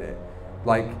he's not in it.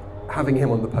 Like having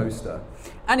him on the poster.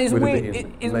 And it's weird.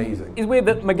 Amazing. It's weird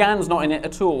that McGann's not in it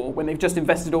at all when they've just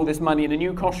invested all this money in a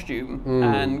new costume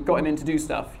and got him in to do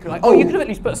stuff. You're like, you could have at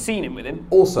least put a scene in with him.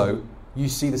 Also, you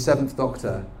see the Seventh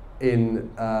Doctor in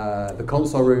the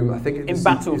console room, I think it's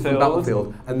from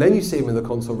Battlefield, and then you see him in the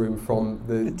console room from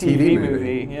the TV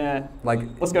movie. Yeah. Like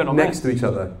what's going on next there? To each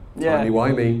other. Yeah.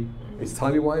 Timey-wimey. It's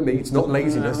timey-wimey. It's not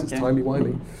laziness, it's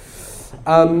timey-wimey.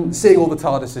 Seeing all the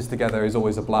TARDISes together is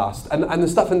always a blast. And the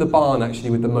stuff in the barn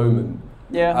actually with the moment.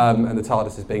 Yeah. And the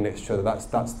TARDISes being next to each other,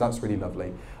 that's really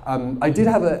lovely. I did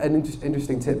have an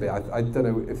interesting tidbit. I don't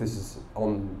know if this is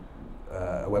on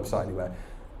a website anywhere.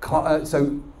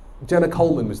 So Jenna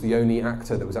Coleman was the only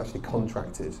actor that was actually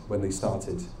contracted when they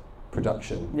started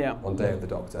production Yeah. on Day of the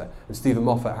Doctor, and Stephen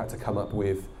Moffat had to come up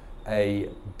with a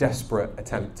desperate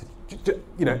attempt to,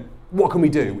 what can we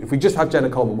do? If we just have Jenna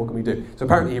Coleman, what can we do? So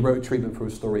apparently he wrote a treatment for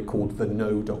a story called The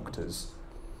No Doctors.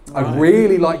 Right. I'd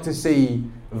really like to see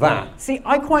that. See,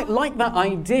 I quite like that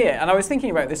idea, and I was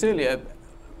thinking about this earlier.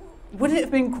 Would it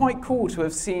have been quite cool to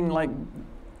have seen, like,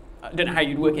 I don't know how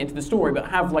you'd work it into the story, but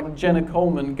have, like, Jenna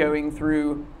Coleman going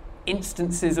through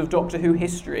instances of Doctor Who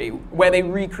history where they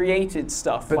recreated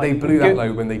stuff. But like, they blew that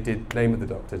load when they did Name of the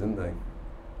Doctor, didn't they?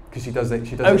 Because she does it.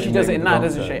 She does it in that,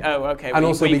 doesn't she? Oh, okay. And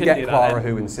also, we get Clara Who.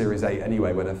 Who in Series 8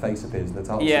 anyway, when her face appears in the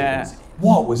title Yeah. sequence.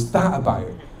 What was that about?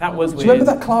 That was weird. Do you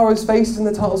remember that Clara's face in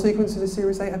the title sequence in the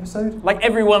Series 8 episode? Like,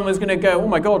 everyone was going to go, oh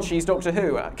my god, she's Doctor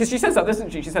Who. Because she says that,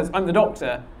 doesn't she? She says, I'm the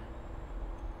Doctor.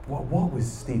 What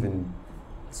was Stephen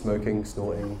smoking,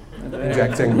 snorting,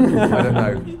 injecting? I don't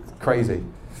know. Crazy.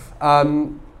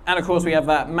 And of course, we have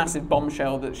that massive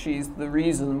bombshell that she's the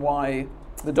reason why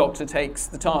the Doctor takes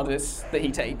the TARDIS that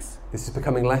he takes. This is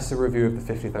becoming less a review of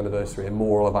the 50th anniversary and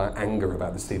more all about anger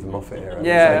about the Stephen Moffat era.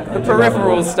 Yeah, the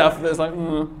peripheral stuff that's like,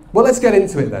 Well, let's get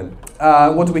into it then.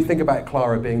 What do we think about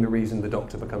Clara being the reason the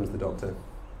Doctor becomes the Doctor?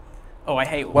 Oh, I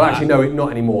hate all Well, that. actually, no,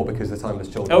 not anymore because the Timeless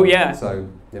Children. Oh, yeah. So,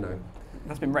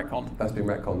 That's been retconned. that's been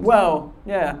retconned. Well,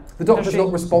 yeah. The Doctor's Actually-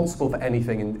 not responsible for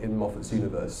anything in Moffat's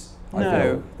universe, I No.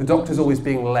 feel. The Doctor's always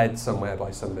being led somewhere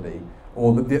by somebody,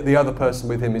 or the other person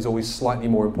with him is always slightly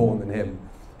more important than him.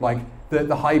 Like,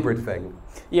 the hybrid thing.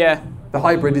 Yeah. The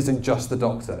hybrid isn't just the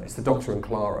Doctor, it's the Doctor and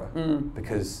Clara, Mm.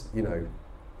 because,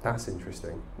 that's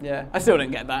interesting. Yeah. I still don't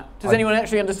get that. Does anyone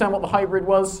actually understand what the hybrid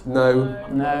was? No.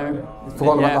 No.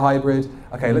 Forgotten about Yeah. the hybrid.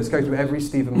 Okay, let's go through every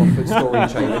Stephen Moffat story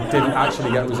chain that didn't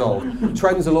actually get resolved.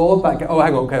 Trenzalore, hang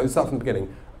on, okay, let's start from the beginning.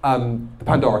 The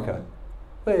Pandorica.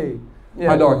 Hey.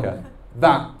 Yeah. Pandorica.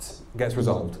 That gets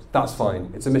resolved. That's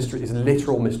fine. It's a mystery. It's a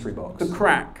literal mystery box. The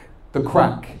crack. The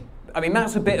crack. I mean,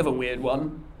 that's a bit of a weird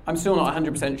one. I'm still not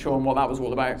 100% sure on what that was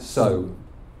all about. So.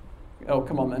 Oh,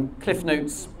 come on then. Cliff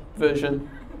Notes version.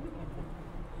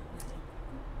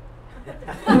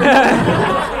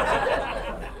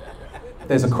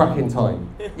 There's a crack in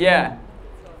time. Yeah.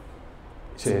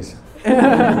 Cheers.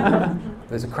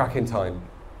 There's a crack in time.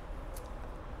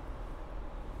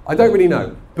 I don't really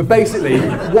know. But basically,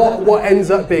 what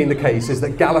ends up being the case is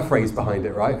that Gallifrey's behind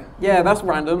it, right? Yeah, that's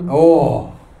random.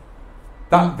 Oh.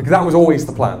 Because that was always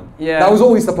the plan. Yeah. That was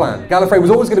always the plan. Gallifrey was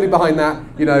always going to be behind that,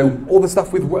 all the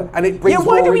stuff with... And it brings... Yeah,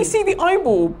 why do Rory- we see the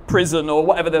eyeball prison or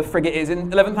whatever the frigate is in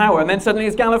 11th Hour and then suddenly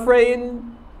it's Gallifrey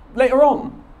in later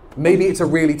on? Maybe it's a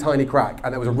really tiny crack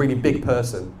and there was a really big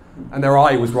person and their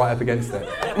eye was right up against it.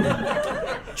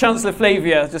 Chancellor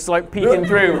Flavia just like peeking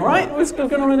through. Right, what's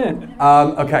going on in here?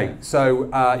 Okay, so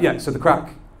the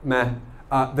crack, meh.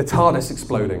 The TARDIS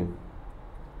exploding.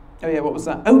 Oh yeah, what was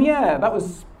that? Oh yeah, that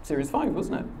was Series 5,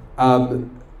 wasn't it?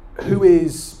 Who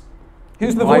is...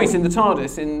 Who's the voice in the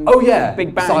TARDIS in Oh yeah,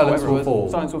 Big Bang? Silence whatever Will it was? Fall.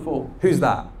 Silence Will Fall. Who's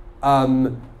that?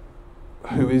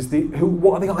 What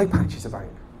are the eye patches about?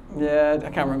 Yeah, I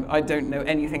can't remember. I don't know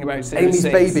anything about Series Amy's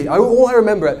 6. baby. All I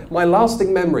remember, my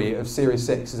lasting memory of Series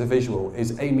 6 as a visual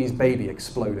is Amy's baby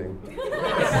exploding.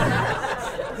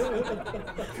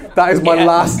 That is my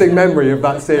lasting memory of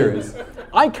that series.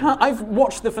 I've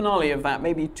watched the finale of that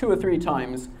maybe 2 or 3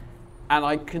 times, and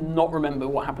I cannot remember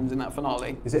what happens in that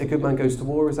finale. Is it A Good Man Goes to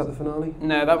War? Is that the finale?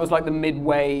 No, that was like the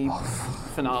midway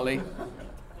finale.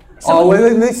 Well,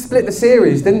 they split the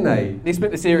series, didn't they? They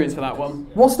split the series for that one.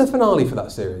 What's the finale for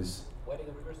that series? Wedding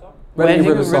of River Song. Wedding of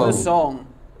River River Song. Song.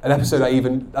 An episode I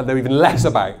know even less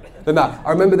about than that.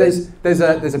 I remember there's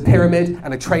a pyramid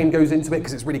and a train goes into it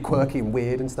because it's really quirky and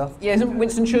weird and stuff. Yeah, isn't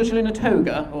Winston Churchill in a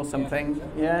toga or something?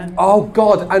 Yeah. Oh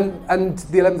God! And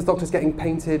the 11th Doctor's getting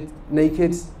painted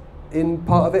naked in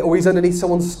part of it, or he's underneath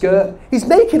someone's skirt. He's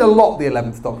naked a lot. The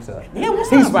 11th Doctor. Yeah,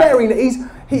 what's he's that about?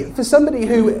 He for somebody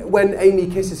who, when Amy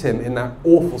kisses him in that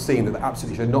awful scene that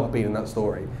absolutely should not have been in that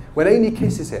story, when Amy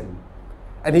kisses him,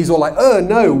 and he's all like, "Oh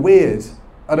no, weird.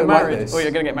 I don't like Married. this." Oh,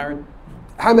 you're gonna get married.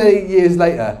 How many years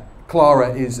later,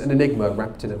 Clara is an enigma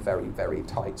wrapped in a very, very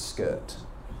tight skirt?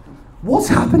 What's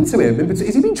happened to him? Has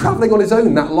he been travelling on his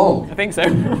own that long? I think so.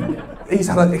 He's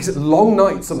had long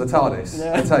nights on the TARDIS,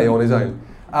 Yeah. I tell you, on his own.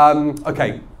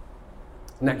 Okay,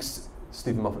 next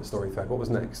Stephen Moffat story thread. What was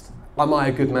next? Am I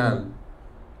a good man?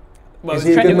 Well, Is it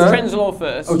was, he a good it was man? Trenzalore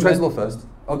first. Oh, Trenzalore first.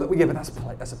 Oh, yeah, but that's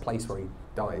a place where he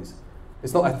dies.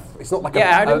 It's not like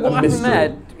Yeah, a what happened mystery.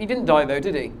 there? He didn't die though,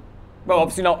 did he? Well,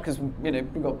 obviously not, because we've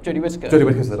got Jodie Whittaker. Jodie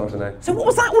Whittaker's the Doctor now. So what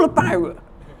was that all about?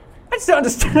 I just don't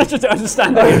understand. I just don't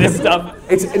understand any of this stuff.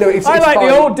 It's I like fine.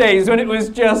 the old days when it was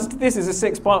just this is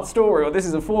a 6-part story or this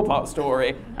is a 4-part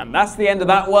story, and that's the end of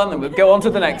that one, and we'll go on to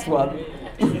the next one.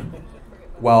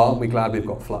 Well, aren't we glad we've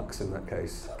got Flux in that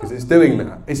case? Because it's doing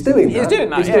that. It's doing that. It's doing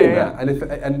that. It's Yeah, doing yeah,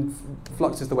 that. And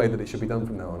Flux is the way that it should be done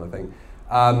from now on, I think.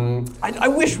 I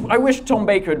wish Tom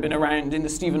Baker had been around in the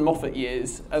Stephen Moffat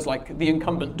years as like the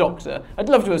incumbent Doctor. I'd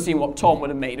love to have seen what Tom would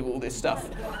have made of all this stuff.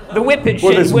 The Whippet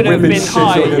shit would have been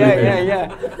high. Yeah.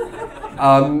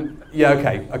 Yeah.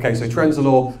 Okay. So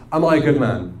Trenzalore, am I a good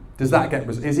man? Does that get?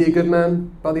 Is he a good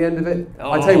man by the end of it?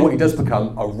 I tell you what, he does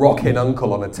become a rocking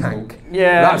uncle on a tank.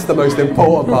 Yeah. That's the most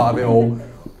important part of it all.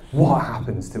 What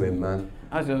happens to him, man?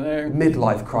 I don't know.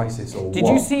 Midlife crisis or what? Did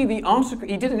you see the article?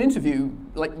 He did an interview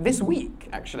like this week,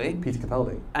 actually. Peter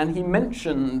Capaldi. And he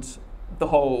mentioned the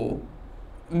whole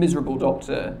miserable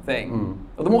Doctor thing,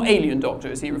 or the more alien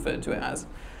Doctor, as he referred to it as.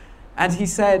 And he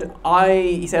said,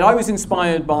 I was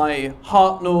inspired by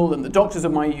Hartnell and the Doctors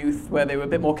of my youth, where they were a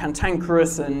bit more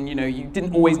cantankerous, and you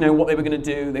didn't always know what they were going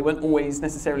to do. They weren't always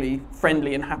necessarily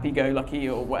friendly and happy-go-lucky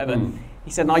or whatever.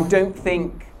 He said, and I don't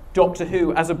think Doctor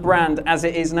Who, as a brand, as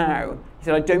it is now, he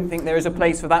said, I don't think there is a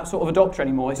place for that sort of a Doctor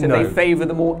anymore. He said they favour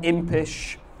the more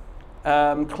impish,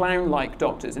 clown-like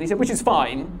Doctors. And he said, which is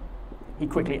fine. He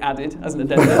quickly added, as an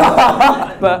addendum.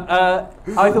 But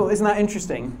I thought, isn't that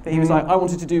interesting? That he was like, I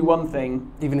wanted to do one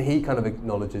thing. Even he kind of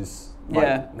acknowledges,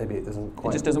 maybe it doesn't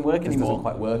quite... It just doesn't work anymore. It doesn't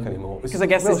quite work anymore. Because I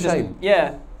guess it's just... shame.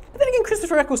 Yeah. But then again,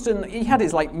 Christopher Eccleston, he had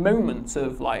his moments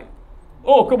of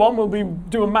oh, come on, we'll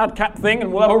do a madcap thing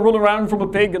and we'll have a run around from a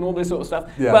pig and all this sort of stuff.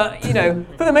 Yeah. But,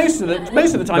 for the most of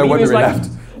the time, he was left.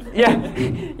 Yeah.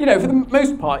 For the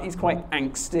most part, he's quite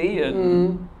angsty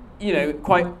and...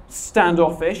 quite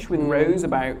standoffish with Rose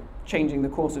about changing the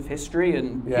course of history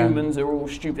and humans are all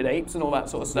stupid apes and all that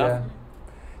sort of stuff.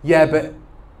 Yeah, but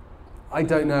I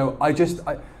don't know.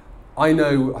 I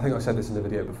know, I think I said this in the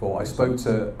video before, I spoke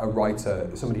to a writer,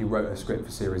 somebody who wrote a script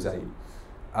for Series 8,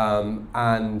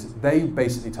 and they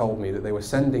basically told me that they were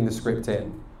sending the script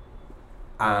in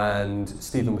and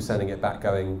Stephen was sending it back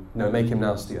going, no, make him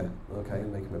nastier. Okay,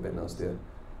 make him a bit nastier.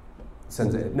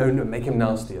 Sends it in, no, make him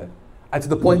nastier. And to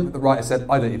the point that the writer said,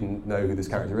 I don't even know who this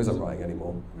character is I'm writing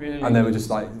anymore. Really? And they were just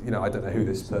like, I don't know who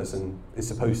this person is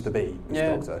supposed to be,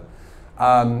 this Doctor.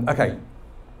 Okay,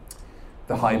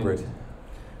 the hybrid.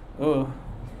 Oh.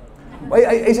 Wait,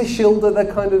 is Ishilda the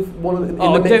kind of one of the,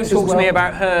 in the mix don't talk to me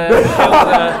about her,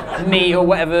 Ishilda, me, or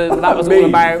whatever that was all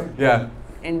about. Yeah.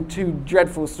 In two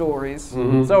dreadful stories.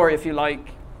 Sorry if you like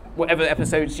whatever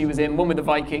episode she was in, one with the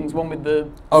Vikings, one with the...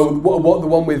 Oh, what the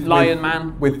one with... Lion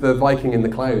Man. With the Viking in the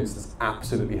clouds. That's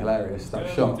absolutely hilarious,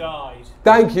 that shot. Died.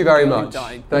 Thank you very much.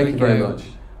 Died. Thank you very much.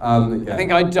 I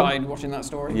think I died watching that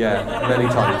story. Yeah, many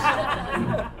times.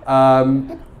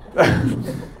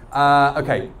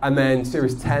 Okay, and then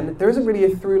Series 10. There isn't really a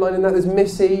through line in that. There's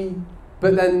Missy,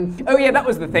 but then... Oh yeah, that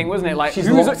was the thing, wasn't it? She's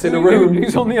locked in a room.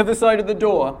 Who's on the other side of the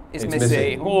door? It's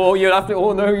Missy. Or you'll have to...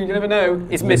 Oh no, you never know.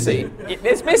 It's Missy.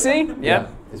 It's Missy. Yeah.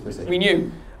 It's Missy. We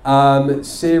knew.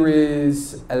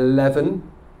 Series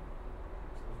 11.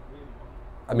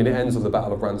 I mean, it ends on the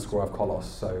Battle of Ranskor of Kolos,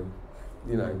 so...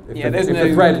 if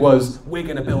the thread was, we're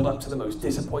going to build up to the most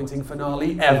disappointing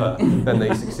finale ever, then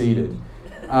they succeeded.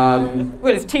 Well,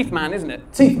 it's Teeth Man, isn't it?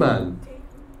 Teeth Man.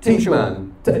 Tim Shaw.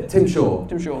 Tim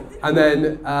Shaw. And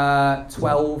then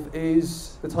 12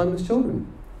 is The Timeless Children.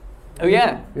 Oh,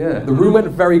 yeah. Yeah. The room went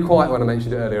very quiet when I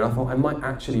mentioned it earlier, and I thought I might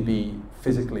actually be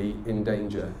physically in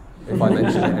danger if I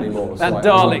mention it anymore. That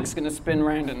Dalek's going to spin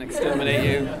round and exterminate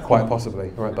you. Quite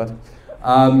possibly. All right, bud.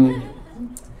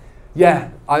 Yeah,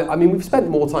 I mean, we've spent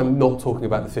more time not talking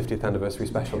about the 50th anniversary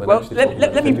special than actually talking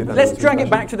about the 50th anniversary let's drag special.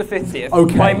 it back to the 50th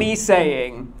Okay. by me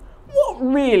saying, what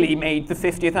really made the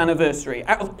 50th anniversary?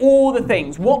 Out of all the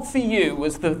things, what for you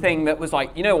was the thing that was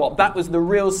like, you know what, that was the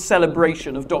real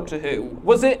celebration of Doctor Who?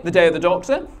 Was it the Day of the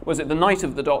Doctor? Was it the Night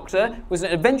of the Doctor? Was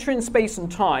it Adventure in Space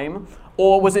and Time?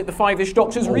 Or was it the Five-ish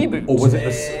Doctors reboot? Or was it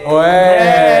the...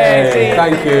 Hey,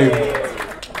 thank you.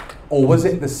 Or was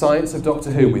it the Science of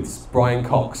Doctor Who with Brian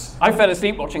Cox? I fell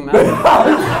asleep watching that.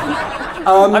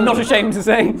 I'm not ashamed to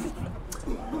say.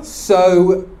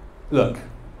 So, look,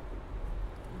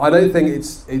 I don't think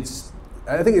it's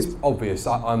I think it's obvious.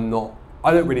 I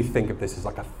don't really think of this as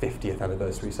like a 50th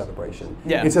anniversary celebration.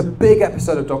 Yeah. It's a big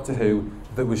episode of Doctor Who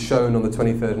that was shown on the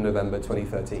 23rd of November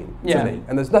 2013 to me,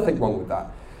 and there's nothing wrong with that.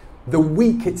 The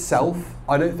week itself,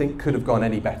 I don't think could have gone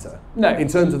any better. No. In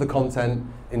terms of the content,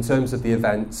 in terms of the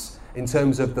events, in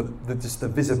terms of just the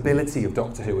visibility of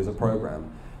Doctor Who as a programme,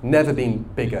 never been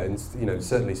bigger, and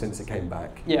certainly since it came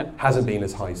back. Yeah. Hasn't been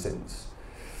as high since.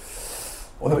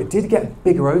 Although it did get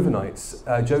bigger overnights.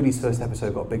 Jodie's first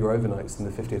episode got bigger overnights than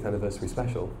the 50th anniversary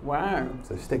special. Wow.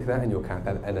 So stick that in your cap,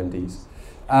 NMDs.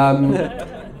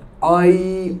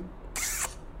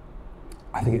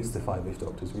 I I think it's the Five-ish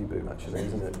Doctors reboot, actually,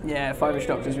 isn't it? Yeah, Five-ish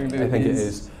Doctors reboot. I think it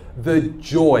is. The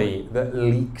joy that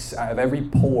leaks out of every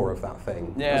pore of that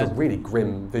thing. Yeah. It was a really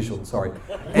grim visual. Sorry.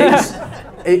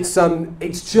 It's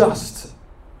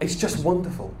just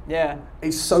wonderful. Yeah.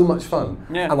 It's so much fun.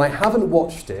 Yeah. And I haven't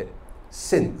watched it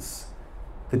since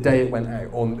the day it went out.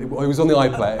 It was on the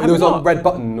iPlayer. It was on Red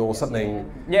Button or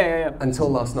something. Yeah.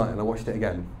 Until last night, and I watched it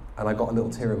again, and I got a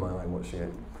little tear in my eye watching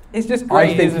it. It's just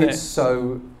great, I think isn't it's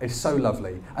so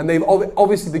lovely. And they've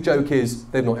obviously, the joke is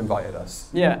they've not invited us.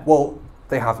 Yeah. Well,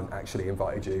 they haven't actually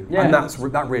invited you, and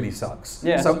that really sucks.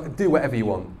 Yeah. So do whatever you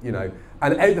want,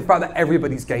 And the fact that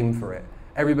everybody's game for it,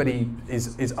 everybody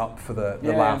is up for the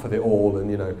laugh of it all, and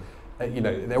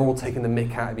they're all taking the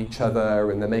mick out of each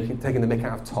other, and they're taking the mick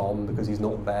out of Tom because he's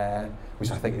not there, which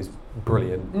I think is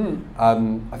brilliant.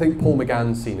 I think Paul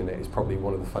McGann's scene in it is probably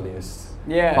one of the funniest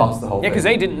parts of the whole thing. Yeah, because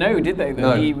they didn't know, did they,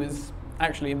 that he was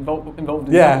actually involved in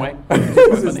some way.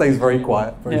 It stays very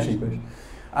quiet, very sheepish.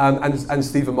 And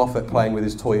Stephen Moffat playing with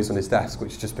his toys on his desk,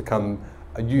 which just become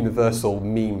a universal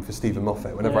meme for Stephen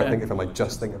Moffat. Whenever I think of him, I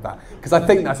just think of that. Because I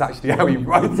think that's actually how he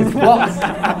writes his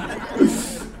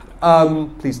plots.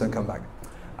 Please don't come back.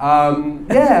 I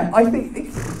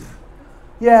think...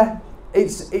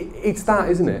 It's that,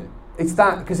 isn't it? It's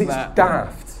that, because it's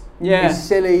daft. Yeah. It's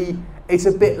silly. It's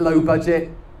a bit low budget.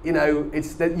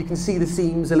 It's that you can see the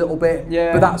seams a little bit,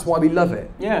 but that's why we love it.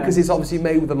 Yeah. Because it's obviously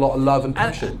made with a lot of love and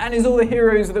passion. And it's all the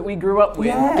heroes that we grew up with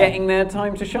getting their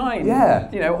time to shine.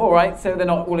 Yeah. All right, so they're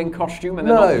not all in costume and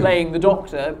they're not playing the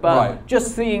Doctor, but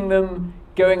just seeing them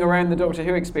going around the Doctor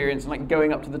Who experience and like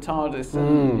going up to the TARDIS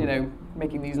and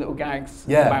making these little gags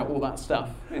about all that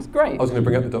stuff. It's great. I was going to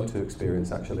bring up the Doctor Who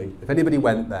experience actually. If anybody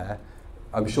went there,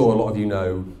 I'm sure a lot of you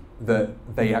know that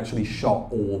they actually shot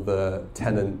all the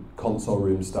Tennant console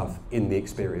room stuff in the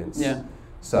experience. Yeah.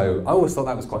 So I always thought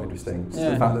that was quite interesting. Just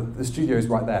Yeah. the fact that the studio is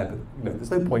right there, but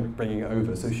there's no point bringing it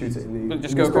over, so shoot it in the...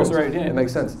 Just go across the road, yeah. It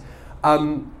makes sense.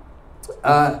 The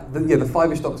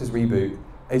Five-ish Doctors reboot,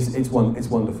 it's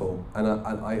wonderful, and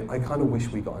I kind of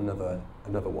wish we got another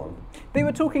one. They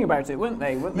were talking about it, weren't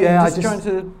they? Weren't they Yeah, just trying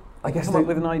to come up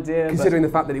with an idea? Considering the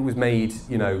fact that it was made,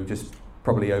 just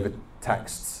probably over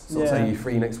texts, sort of saying you're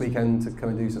free next weekend to come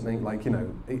and do something,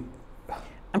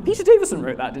 And Peter Davison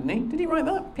wrote that, didn't he? Did he write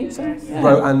that, Peter? Yeah.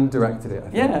 Wrote and directed it, I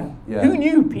think. Yeah. Who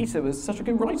knew Peter was such a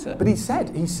good writer? But he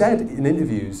said in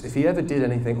interviews, if he ever did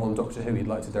anything on Doctor Who, he'd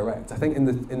like to direct. I think in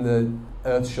the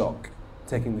Earthshock,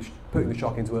 putting the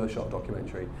shock into Earthshock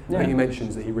documentary, I think he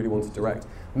mentions that he really wants to direct,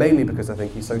 mainly because I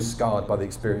think he's so scarred by the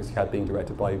experience he had being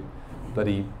directed by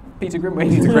bloody Peter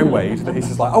Grimwade. That he's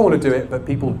just like, I want to do it, but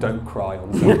people don't cry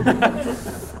on set.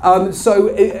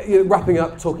 Wrapping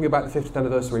up, talking about the 50th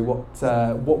anniversary, what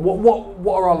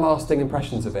are our lasting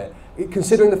impressions of it?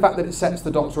 Considering the fact that it sets the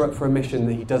Doctor up for a mission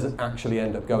that he doesn't actually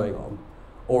end up going on,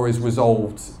 or is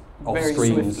resolved off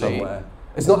screen somewhere.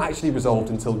 It's not actually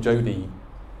resolved until Jodie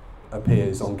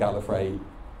appears on Gallifrey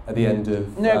at the end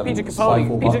of Peter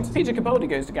Capaldi. Peter Capaldi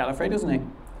goes to Gallifrey, doesn't he?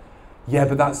 Yeah,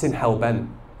 but that's in Hellbent.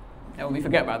 Oh, we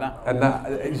forget about that. And that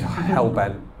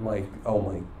Hellbent, oh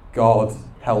my God,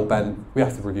 Hellbent. We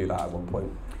have to review that at one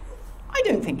point. I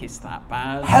don't think it's that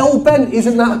bad. Hellbent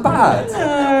isn't that bad.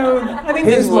 No, I think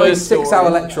here's my worse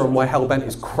 6-hour lecture on why Hellbent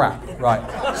is crap. Right.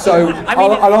 So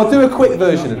I'll do a quick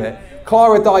version of it.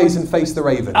 Clara dies in Face the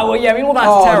Raven. Oh well, yeah. I mean, all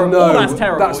that's terrible. No, all that's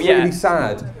terrible. That's really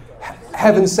sad.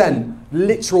 Heaven Sent.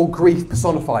 Literal grief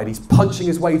personified. He's punching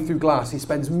his way through glass. He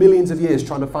spends millions of years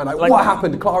trying to find out what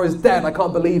happened. Clara's dead. I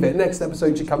can't believe it. Next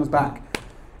episode, she comes back.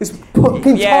 It's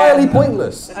entirely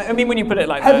pointless. I mean, when you put it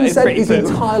like Heaven that, Sent is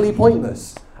entirely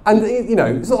pointless. And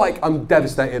it's not like I'm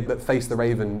devastated that Face the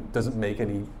Raven doesn't make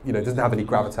any, doesn't have any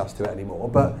gravitas to it anymore.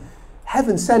 But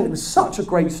Heaven Sent was such a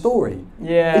great story.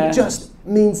 Yeah. It just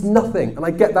means nothing. And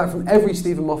I get that from every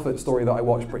Stephen Moffat story that I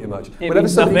watch pretty much. Whenever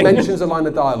somebody mentions a line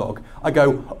of dialogue, I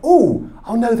go, oh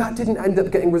no, that didn't end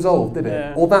up getting resolved, did it?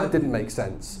 Yeah. Or that didn't make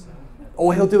sense.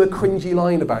 Or he'll do a cringy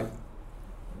line about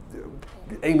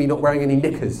Amy not wearing any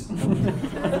knickers.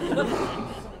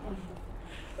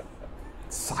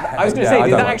 I was going to say,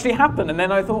 did that actually happen? And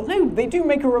then I thought, no, they do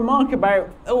make a remark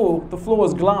about, the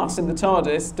floor's glass in the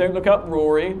TARDIS. Don't look up,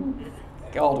 Rory.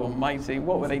 God almighty,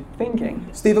 what were they thinking?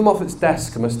 Stephen Moffat's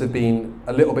desk must have been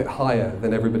a little bit higher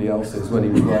than everybody else's when he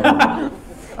was writing.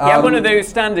 One of those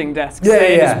standing desks.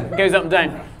 Yeah. Goes up and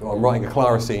down. Well, I'm writing a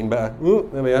Clara scene, better. Ooh,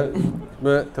 there we go.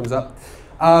 Comes up.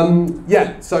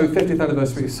 So 50th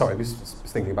anniversary. Sorry, I was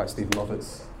thinking about Stephen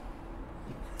Moffat's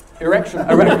erection.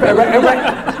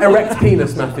 Erect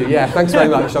penis, Matthew. Yeah, thanks very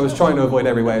much. I was trying to avoid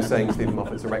every way of saying Stephen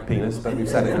Moffat's erect penis, but we've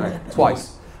said it now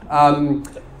twice.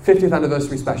 50th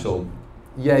anniversary special.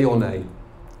 Yay or nay?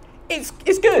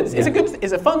 It's good.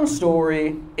 It's a fun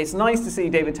story. It's nice to see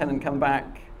David Tennant come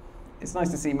back. It's nice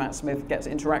to see Matt Smith get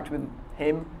to interact with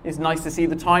him. It's nice to see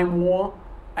the Time War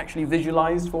actually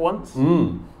visualised for once.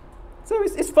 So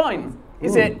it's fine.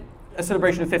 Is it a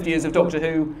celebration of 50 years of Doctor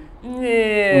Who?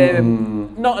 Yeah,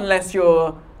 not unless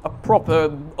you're a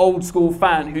proper old school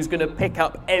fan who's going to pick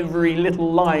up every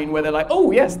little line where they're like,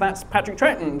 oh yes, that's Patrick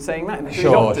Troughton saying that in the Three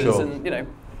Doctors, and you know.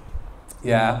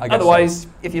 Yeah, I guess otherwise,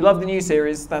 if you love the new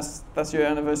series, that's your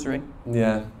anniversary.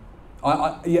 Yeah.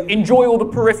 Enjoy all the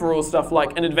peripheral stuff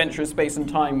like An Adventure of Space and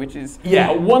Time, which is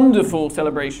a wonderful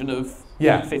celebration of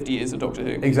 50 years of Doctor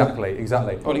Who. Exactly.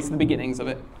 Or at least the beginnings of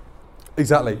it.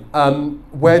 Exactly.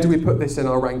 Where do we put this in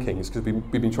our rankings? Because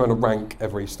we've been trying to rank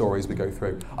every story as we go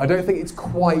through. I don't think it's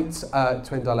quite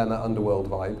Twin Dilemma Underworld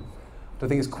vibe. I don't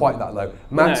think it's quite that low.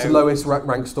 Matt's lowest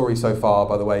ranked story so far,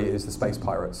 by the way, is The Space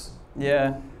Pirates.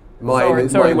 Yeah.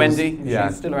 Sorry, Wendy.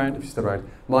 She's still around. If she's still around.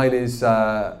 Mine is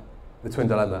The Twin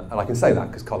Dilemma, and I can say that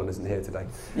because Colin isn't here today.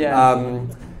 Yeah.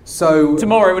 So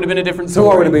tomorrow would have been a different story.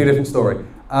 Tomorrow would have been a different story.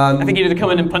 I think he'd have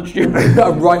come in and punched you.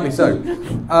 Rightly so.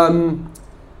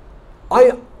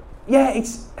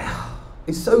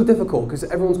 It's so difficult because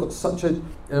everyone's got such an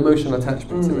emotional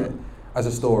attachment to it as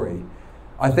a story.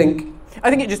 I think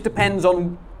it just depends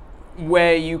on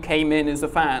where you came in as a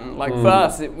fan. Like for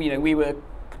us,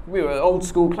 we were old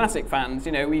school classic fans.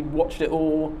 You know, we watched it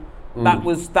all. That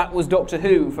was Doctor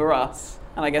Who for us.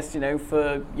 And I guess,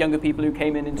 for younger people who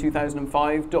came in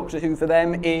 2005, Doctor Who for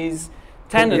them is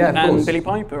Tennant and Billy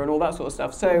Piper and all that sort of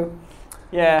stuff. So,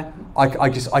 yeah. I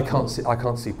can't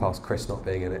see past Chris not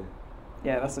being in it.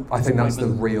 Yeah, I think that's the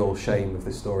real shame of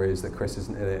this story, is that Chris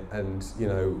isn't in it. And,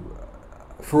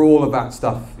 for all of that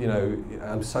stuff,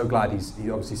 I'm so glad he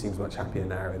obviously seems much happier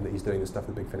now and that he's doing the stuff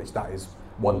with Big Finish. That is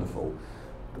wonderful.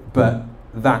 But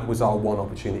that was our one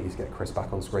opportunity to get Chris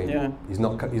back on screen. Yeah. He's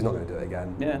not going to do it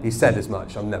again. Yeah. He said as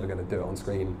much. I'm never going to do it on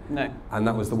screen. No. And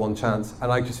that was the one chance.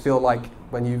 And I just feel like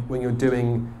when you're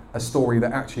doing a story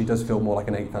that actually does feel more like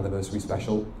an 8th anniversary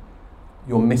special,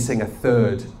 you're missing a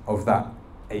third of that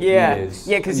 8 years.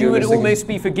 Yeah, because you would almost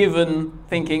be forgiven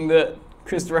thinking that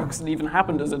Christopher Eccleston even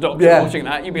happened as a Doctor watching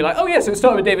that. You'd be like, oh yeah, so it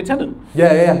started with David Tennant.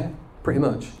 Yeah. Pretty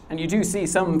much. And you do see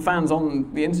some fans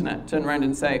on the internet turn around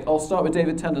and say, I'll start with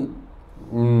David Tennant.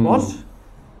 What?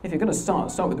 If you're going to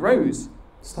start with Rose.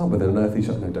 Start with an unearthly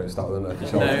child. No, don't start with an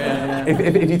unearthly child. No, yeah.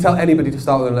 If you tell anybody to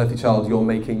start with an unearthly child, you're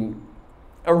making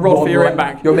a rod for your own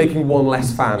back. You're making one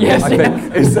less fan. Yes, I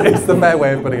think it's the fair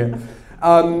way of putting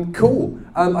it. Cool.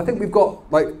 I think we've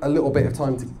got like a little bit of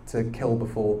time to kill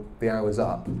before the hour's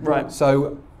up. Right.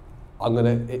 So I'm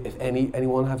gonna. If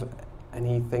anyone have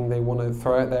anything they want to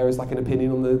throw out there as like an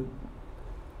opinion on the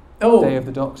Day of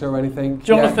the Doctor or anything.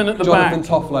 Jonathan at the Jonathan back.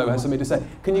 Toffolo has something to say.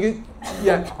 Can you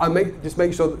just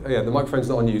make sure the microphone's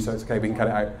not on you, so it's okay, we can cut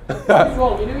it out.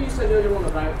 Ron, you said earlier on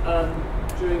about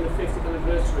during the 50th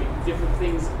anniversary, different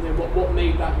things, what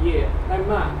made that year. Now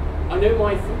Matt, I know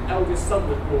my eldest son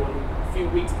was born a few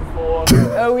weeks before.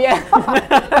 Oh yeah. Apart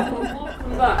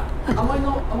from that,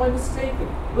 am I mistaken?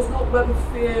 Was not Web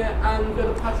of Fear and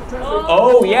the Patrick Troughton?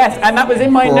 Oh yes, and that was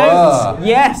in my notes.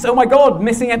 Yes. Oh my God,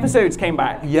 missing episodes came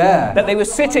back. Yeah. That they were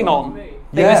sitting on.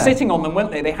 They were sitting on them, weren't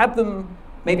they? They had them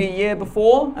maybe a year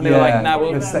before, and they were like, "Now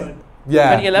we'll."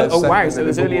 2011. Oh wow! So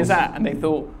as early as that, and they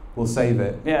thought we'll save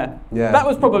it. Yeah. That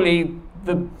was probably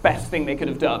the best thing they could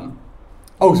have done.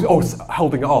 Oh,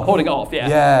 holding it off. Holding it off, yeah.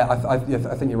 Yeah,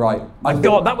 I think you're right.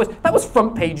 God, that was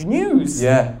front page news.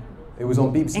 Yeah, it was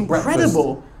on BBC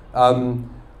Incredible. Breakfast.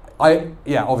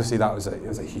 Obviously that was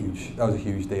a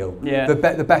huge deal. Yeah.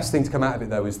 The best likes come out of it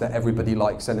though is that everybody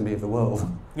likes Enemy of the World.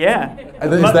 Yeah.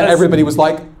 And then that everybody was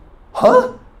like,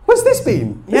 huh? What's this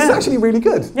been? This is actually really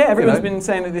good. Yeah, everyone's been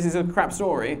saying that this is a crap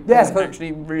story. Yeah, it's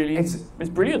actually really it's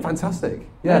brilliant. Fantastic.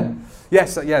 Yeah.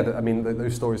 Yes. I mean,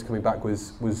 those stories coming back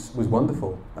was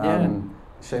wonderful.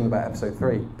 Shame about episode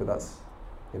 3, but that's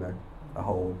a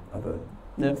whole other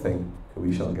thing that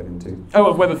we shan't get into.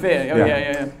 Oh, of Web of Fear. Oh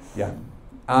yeah.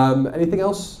 Anything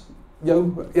else?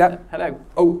 Yo. Yeah. Hello.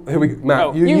 Oh, here we go.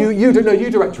 Matt, you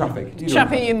direct traffic.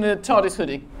 Chappie in the TARDIS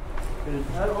hoodie.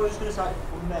 I was just going to say,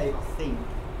 for me, I think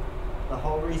the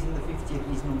whole reason the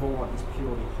 50th is #1 is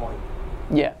purely hype.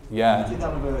 Yeah. 50th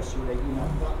anniversary,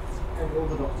 that's all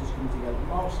the Doctors coming together.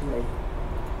 Mostly,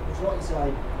 it's like you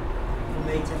say, for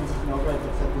me, I've read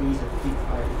that said these are big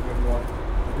favourites for everyone.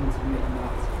 I think it's making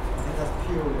that. I think that's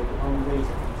purely the only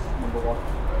reason it's #1.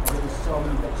 There's so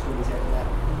many better stories out there.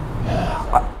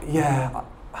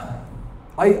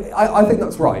 I think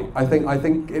that's right. I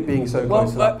think it being so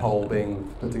close to that poll being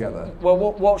put together. Well,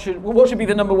 what should be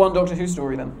the #1 Doctor Who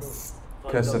story then?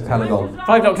 Curse of Peladon.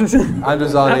 5 doctors.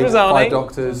 Androzani, Androzani. 5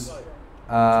 doctors.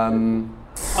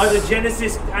 Either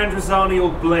Genesis, Androzani,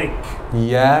 or Blink.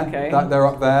 Yeah, Okay. they're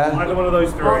up there. Either one of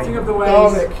those three. Parting of the Ways.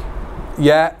 Garlic.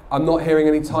 Yeah, I'm not hearing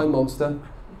any Time Monster.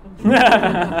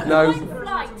 No.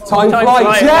 Time Time Flight,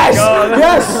 Flight, yes! God.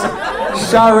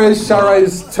 Yes!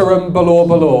 Sharaz, Taram, Balor,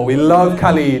 Balor. We love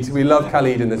Khalid. We love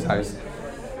Khalid in this house.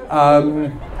 Have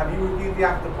you reviewed the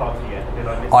after party yet? Did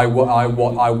I miss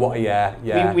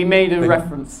Yeah. We made a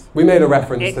reference. We made a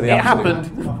reference It to the happened.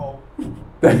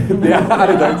 The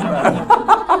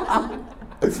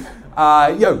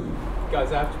anecdote. Yo.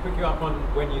 Guys, I have to pick you up on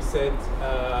when you said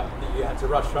that you had to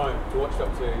rush home to watch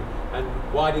Doctor Who, and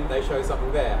why didn't they show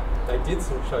something there? They did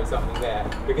show something there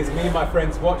because me and my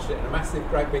friends watched it in a massive,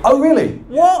 great big. Oh, really?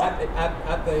 What?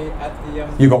 At the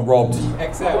You got robbed.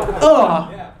 XL. Oh.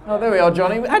 Yeah. Oh, there we are,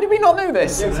 Johnny. How did we not know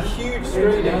this? It was a huge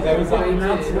screen. There was like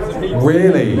mountains of people.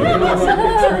 Really?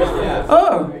 Yeah.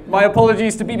 Oh, my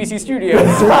apologies to BBC Studios.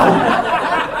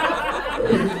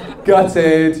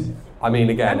 Gutted. I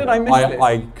mean, again, How did I miss this?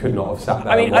 I could not have sat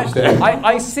there I mean, and watched it.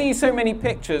 I see so many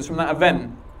pictures from that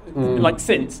event, like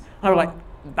since. I was like,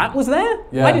 that was there?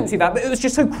 Yeah. I didn't see that, but it was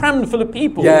just so crammed full of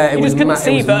people. Yeah, it you was just couldn't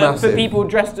see it was for massive. people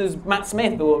dressed as Matt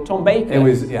Smith or Tom Baker. It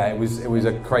was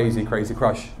a crazy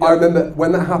crush. I remember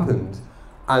when that happened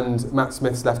and Matt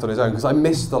Smith's left on his own, because I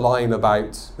missed the line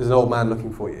about there's an old man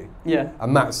looking for you. Yeah.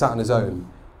 And Matt sat on his own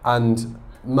and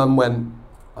Mum went,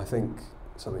 I think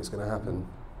something's going to happen.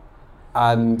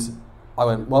 And I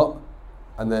went, what?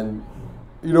 And then,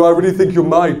 I really think you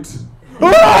might.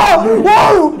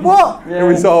 Whoa! What? Yeah. It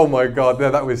was, oh my God, yeah,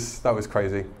 that was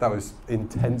crazy. That was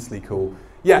intensely cool.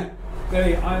 Yeah.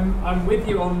 Billy, I'm with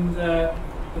you on the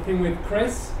thing with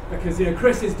Chris, because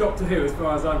Chris is Doctor Who as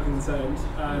far as I'm concerned,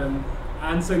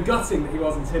 and so gutting that he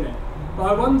wasn't in it. But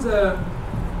I wonder,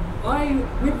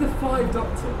 with the 5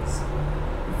 Doctors,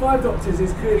 the 5 Doctors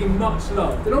is clearly much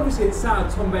loved, and obviously it's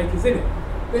sad Tom Baker's in it,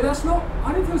 but that's not,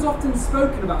 I don't feel it's often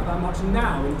spoken about that much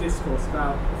now in discourse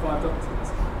about the 5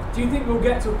 Doctors. Do you think we'll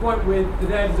get to a point with the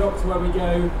Day of the Doctor where we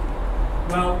go,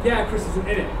 well, yeah, Chris isn't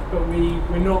in it, but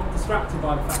we're not distracted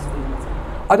by the fact that he's not in it?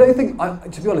 I don't think,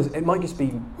 to be honest, it might just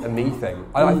be a me thing.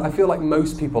 I feel like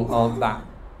most people aren't that,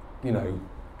 they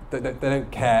don't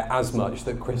care as much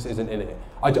that Chris isn't in it.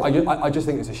 I just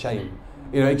think it's a shame.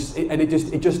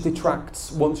 It just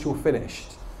detracts once you're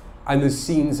finished. And there's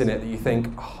scenes in it that you think,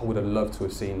 I would have loved to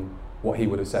have seen what he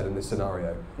would have said in this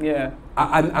scenario. Yeah.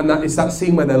 And it's that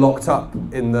scene where they're locked up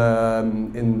in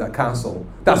that castle.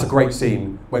 That's a great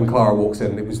scene when Clara walks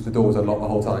in. The door was unlocked the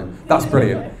whole time. That's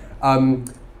brilliant.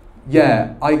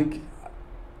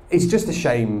 It's just a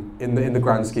shame in the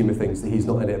grand scheme of things that he's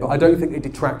not in it. But I don't think it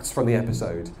detracts from the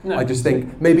episode. No. I just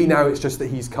think maybe now it's just that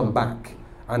he's come back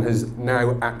and has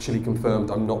now actually confirmed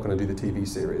I'm not going to do the TV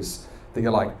series. That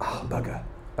you're like, bugger,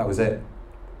 that was it.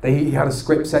 He had a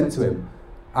script sent to him.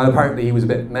 And apparently he was a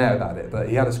bit mad about it, but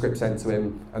he had a script sent to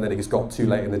him, and then it just got too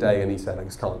late in the day, and he said, I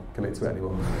just can't commit to it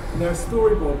anymore. And there are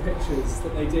storyboard pictures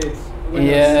that they did when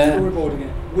Yeah. they were storyboarding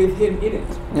it, with him in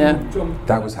it. Yeah. John.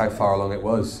 That was how far along it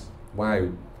was. Wow.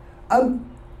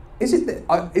 Is it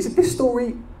this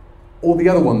story, or the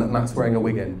other one that Matt's wearing a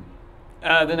wig in?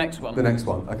 The next one. The next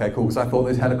one. Okay, cool. Because I thought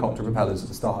those helicopter propellers at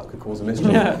the start could cause a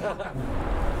mischief. Yeah. The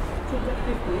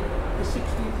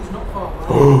 60th is not far away.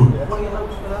 What are your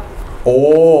hopes for that?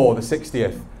 Oh, the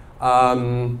 60th.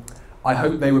 I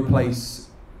hope they replace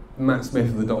Matt Smith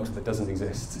with the Doctor that doesn't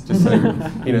exist, just so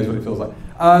he knows what it feels like.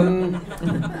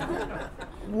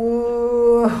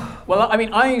 Well, I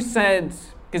mean, I said,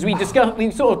 because we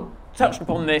sort of touched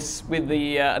upon this with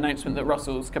the announcement that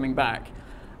Russell's coming back,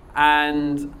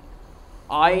 and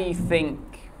I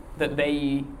think that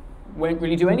they won't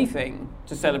really do anything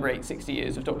to celebrate 60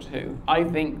 years of Doctor Who. I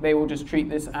think they will just treat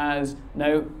this as,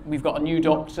 no, we've got a new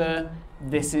Doctor,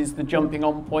 this is the jumping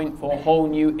on point for a whole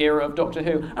new era of Doctor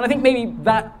Who. And I think maybe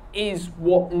that is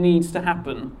what needs to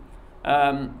happen.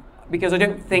 Because I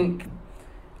don't think,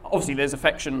 obviously there's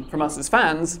affection from us as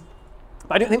fans,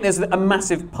 but I don't think there's a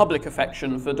massive public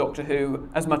affection for Doctor Who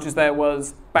as much as there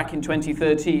was back in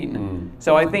 2013.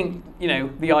 So I think,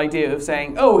 the idea of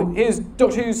saying, oh, here's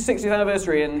Doctor Who's 60th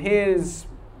anniversary and here's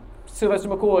Sylvester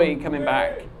McCoy coming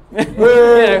back.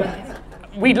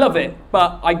 We'd love it,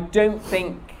 but I don't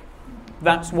think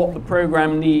that's what the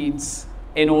programme needs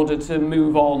in order to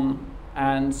move on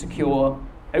and secure,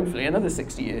 hopefully, another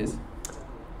 60 years.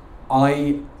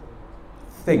 I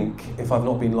think, if I've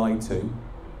not been lied to,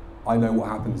 I know what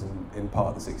happens in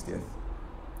part of the 60th.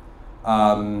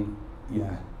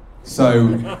 Yeah.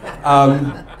 So,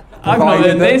 I've not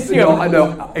heard this. I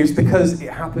know. It's because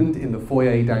it happened in the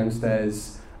foyer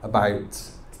downstairs about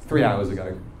 3 hours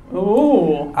ago.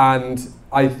 Oh. And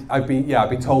I've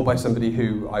been told by somebody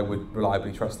who I would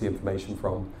reliably trust the information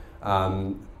from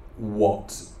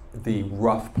what the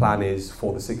rough plan is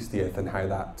for the 60th and how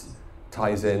that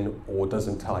ties in or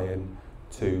doesn't tie in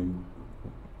to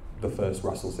the first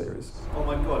Russell series. Oh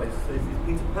my God, is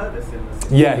Peter Purvis in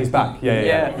this? Yeah, he's back.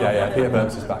 Yeah. Peter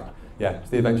Purvis is back. Yeah, it's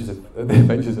the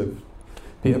Adventures of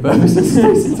Peter Purvis and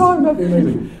Stacey Time. That'd be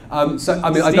amazing. I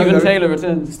don't know. Stephen Taylor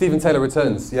returns. Stephen Taylor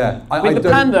returns. Yeah. With the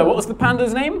panda. What was the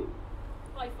panda's name?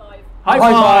 High five. High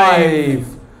five.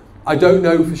 I don't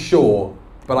know for sure,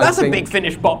 but that's I think a big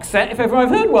Finnish box set. If ever I've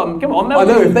heard one, come on. I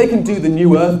know if they can do the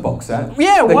New Earth box set.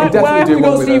 Yeah. Why have we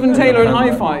got Stephen Taylor and High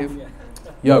Panda. Five? Yeah.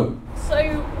 Yo.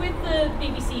 So with the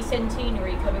BBC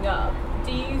centenary coming up,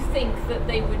 do you think that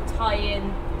they would tie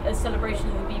in a celebration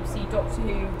of the BBC Doctor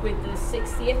Who with the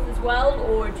 60th as well,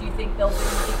 or do you think they'll do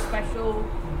anything special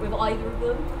with either of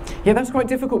them? Yeah, that's quite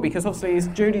difficult because obviously it's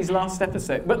Jodie's last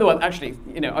episode. But well, actually,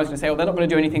 I was going to say, they're not going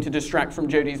to do anything to distract from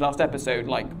Jodie's last episode,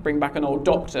 like bring back an old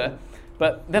Doctor.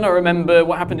 But then I remember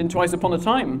what happened in Twice Upon a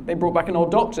Time. They brought back an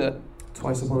old Doctor.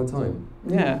 Twice Upon a Time?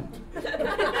 Yeah.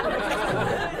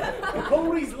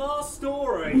 Corey's last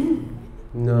story.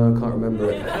 No, I can't remember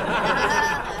it.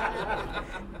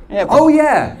 Yeah. Oh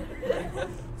yeah.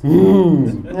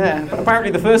 Yeah, but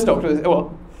apparently the first Doctor was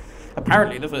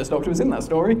in that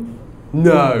story.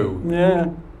 No. Yeah.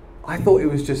 I thought it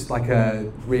was just like a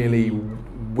really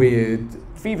weird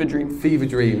fever dream.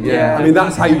 Yeah. I mean,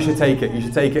 that's how you should take it. You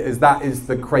should take it as that is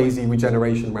the crazy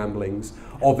regeneration ramblings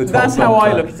of the 12th That's how Doctor,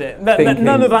 I look at it.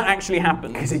 None of that actually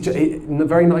happened. Because it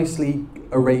very nicely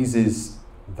erases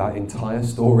that entire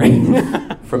story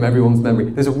from everyone's memory.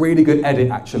 There's a really good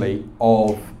edit actually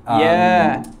of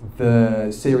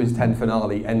the series 10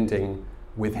 finale ending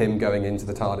with him going into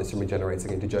the TARDIS and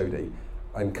regenerating into Jodie,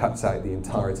 and cuts out the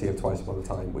entirety of Twice Upon a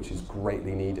Time, which is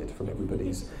greatly needed from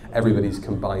everybody's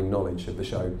combined knowledge of the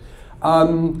show.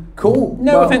 Cool.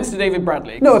 No offence to David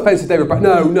Bradley. No offence to David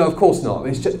Bradley. No, of course not.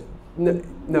 It's just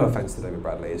no offence to David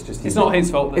Bradley. It's just it's not his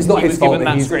fault. It's not his fault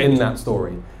that he's script. in that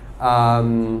story.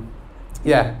 Yeah.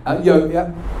 Well,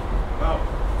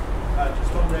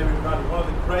 just on David Bradley, one of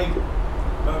the great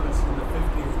moments in the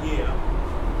 50th year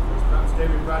was perhaps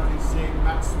David Bradley seeing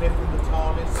Matt Smith in the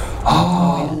TARDIS.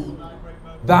 Oh,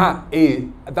 that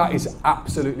is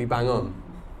absolutely bang on.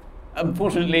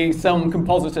 Unfortunately, some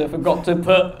compositor forgot to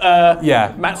put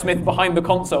Matt Smith behind the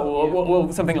console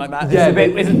or something like that. Yeah,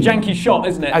 it's a janky shot,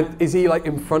 isn't it? Is he like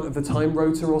in front of the time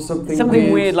rotor or something?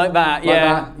 Something weird like that,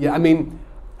 yeah. Yeah, I mean,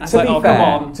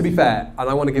 to be fair, and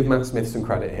I want to give Matt Smith some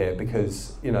credit here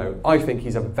because, I think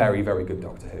he's a very, very good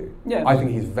Doctor Who. Yeah. I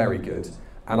think he's very good.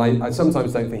 And I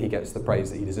sometimes don't think he gets the praise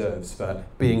that he deserves for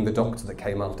being the Doctor that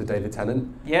came after David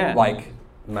Tennant. Yeah.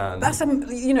 Man. That's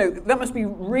that must be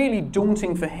really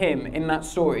daunting for him in that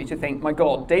story to think, my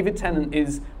God, David Tennant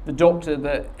is the Doctor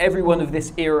that everyone of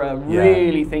this era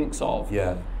really thinks of.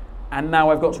 Yeah. And now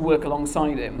I've got to work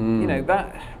alongside him.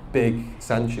 That big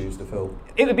sand shoes to fill.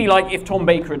 It would be like if Tom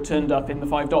Baker had turned up in the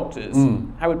Five Doctors.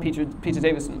 How would Peter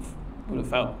Davison would have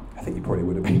felt? I think he probably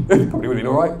would have been. Probably would have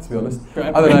been all right, to be honest.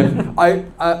 I don't know.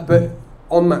 But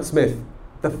on Matt Smith,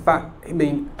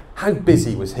 how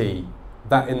busy was he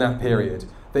in that period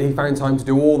that he found time to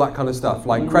do all that kind of stuff?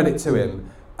 Credit to him.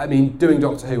 I mean, doing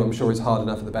Doctor Who, I'm sure, is hard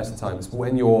enough at the best of times. But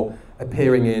when you're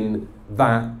appearing in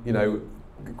that,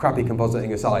 crappy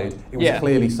compositing aside, it was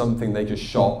clearly something they just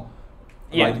shot.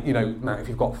 Yeah. Matt, if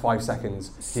you've got 5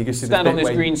 seconds, you just stand on this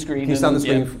green screen. You stand on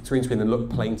the green screen and look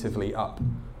plaintively up,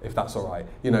 if that's all right.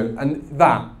 And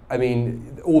that,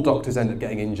 all doctors end up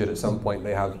getting injured at some point.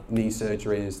 They have knee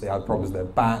surgeries, they have problems with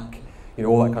their back,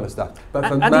 all that kind of stuff. But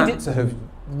for Matt to have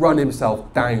run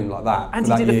himself down like that, and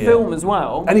he did a film as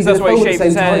well. And he did a film at the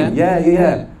same time.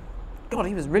 Yeah. God,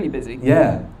 he was really busy.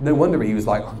 Yeah, no wonder he was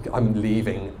like, I'm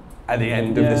leaving at the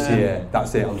end of this year.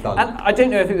 That's it, I'm done. And I don't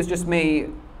know if it was just me,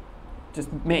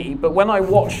 but when I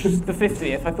watched the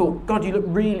 50th, I thought, God, you look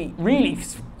really, really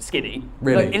skinny.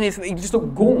 Really? He just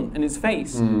looked gaunt in his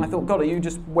face. I thought, God, are you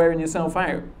just wearing yourself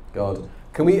out? God.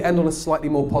 Can we end on a slightly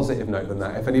more positive note than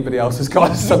that, if anybody else has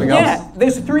got something else? Yeah,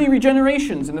 there's 3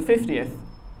 regenerations in the 50th.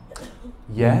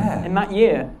 Yeah. In that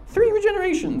year. 3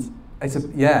 regenerations.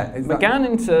 McGann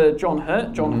into John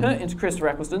Hurt, Hurt into Christopher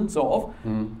Eccleston, sort of.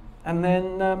 And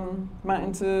then Matt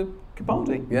into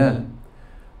Capaldi. Yeah.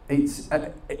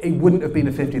 It wouldn't have been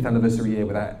a 50th anniversary year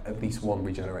without at least one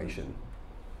regeneration.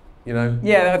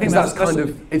 Yeah, I think that's kind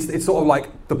of it's sort of like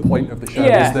the point of the show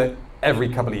is that every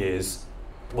couple of years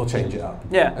we'll change it up.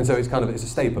 Yeah. And so it's a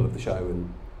staple of the show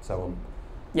and so on.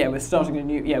 Yeah, we're starting a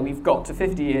new. Yeah, we've got to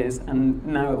 50 years and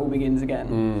now it all begins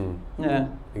again. Yeah.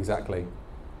 Exactly.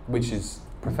 Which is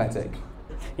prophetic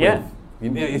Yeah.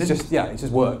 It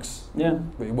just works. Yeah.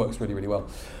 It works really, really well.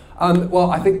 Well,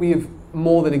 I think we've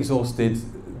more than exhausted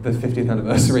the 50th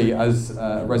anniversary as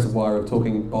a reservoir of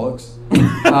talking bollocks.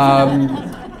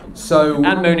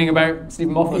 And moaning about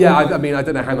Stephen Moffat. Yeah, I mean, I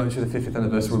don't know how much of the 50th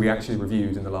anniversary we actually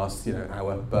reviewed in the last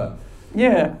hour, but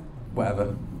yeah,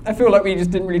 whatever. I feel like we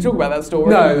just didn't really talk about that story.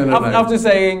 No. After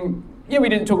saying, we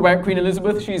didn't talk about Queen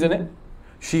Elizabeth. She's in it.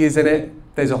 She is in it.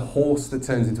 There's a horse that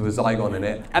turns into a Zygon in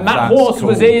it. And that horse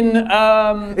was in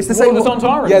it's the same War of the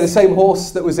Sontarans. Yeah, the same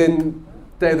horse that was in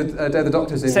Day of the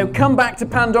Doctor's in. So come back to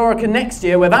Pandorica next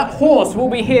year where that horse will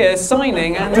be here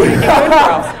signing and taking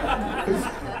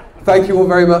photographs. Thank you all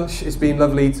very much. It's been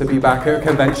lovely to be back at a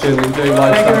convention and doing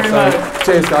live stuff.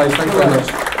 So cheers guys, thank you very much.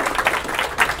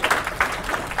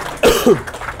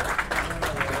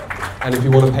 And if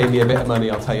you want to pay me a bit of money,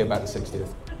 I'll tell you about the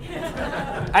 60th.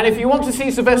 And if you want to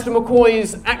see Sylvester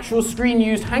McCoy's actual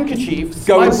screen-used handkerchiefs,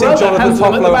 go and see Jonathan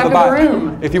Toffolo at the back.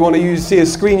 Room. If you want to see a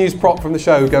screen-used prop from the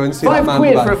show, go and see that man at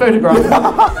the back. £5 for a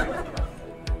photograph.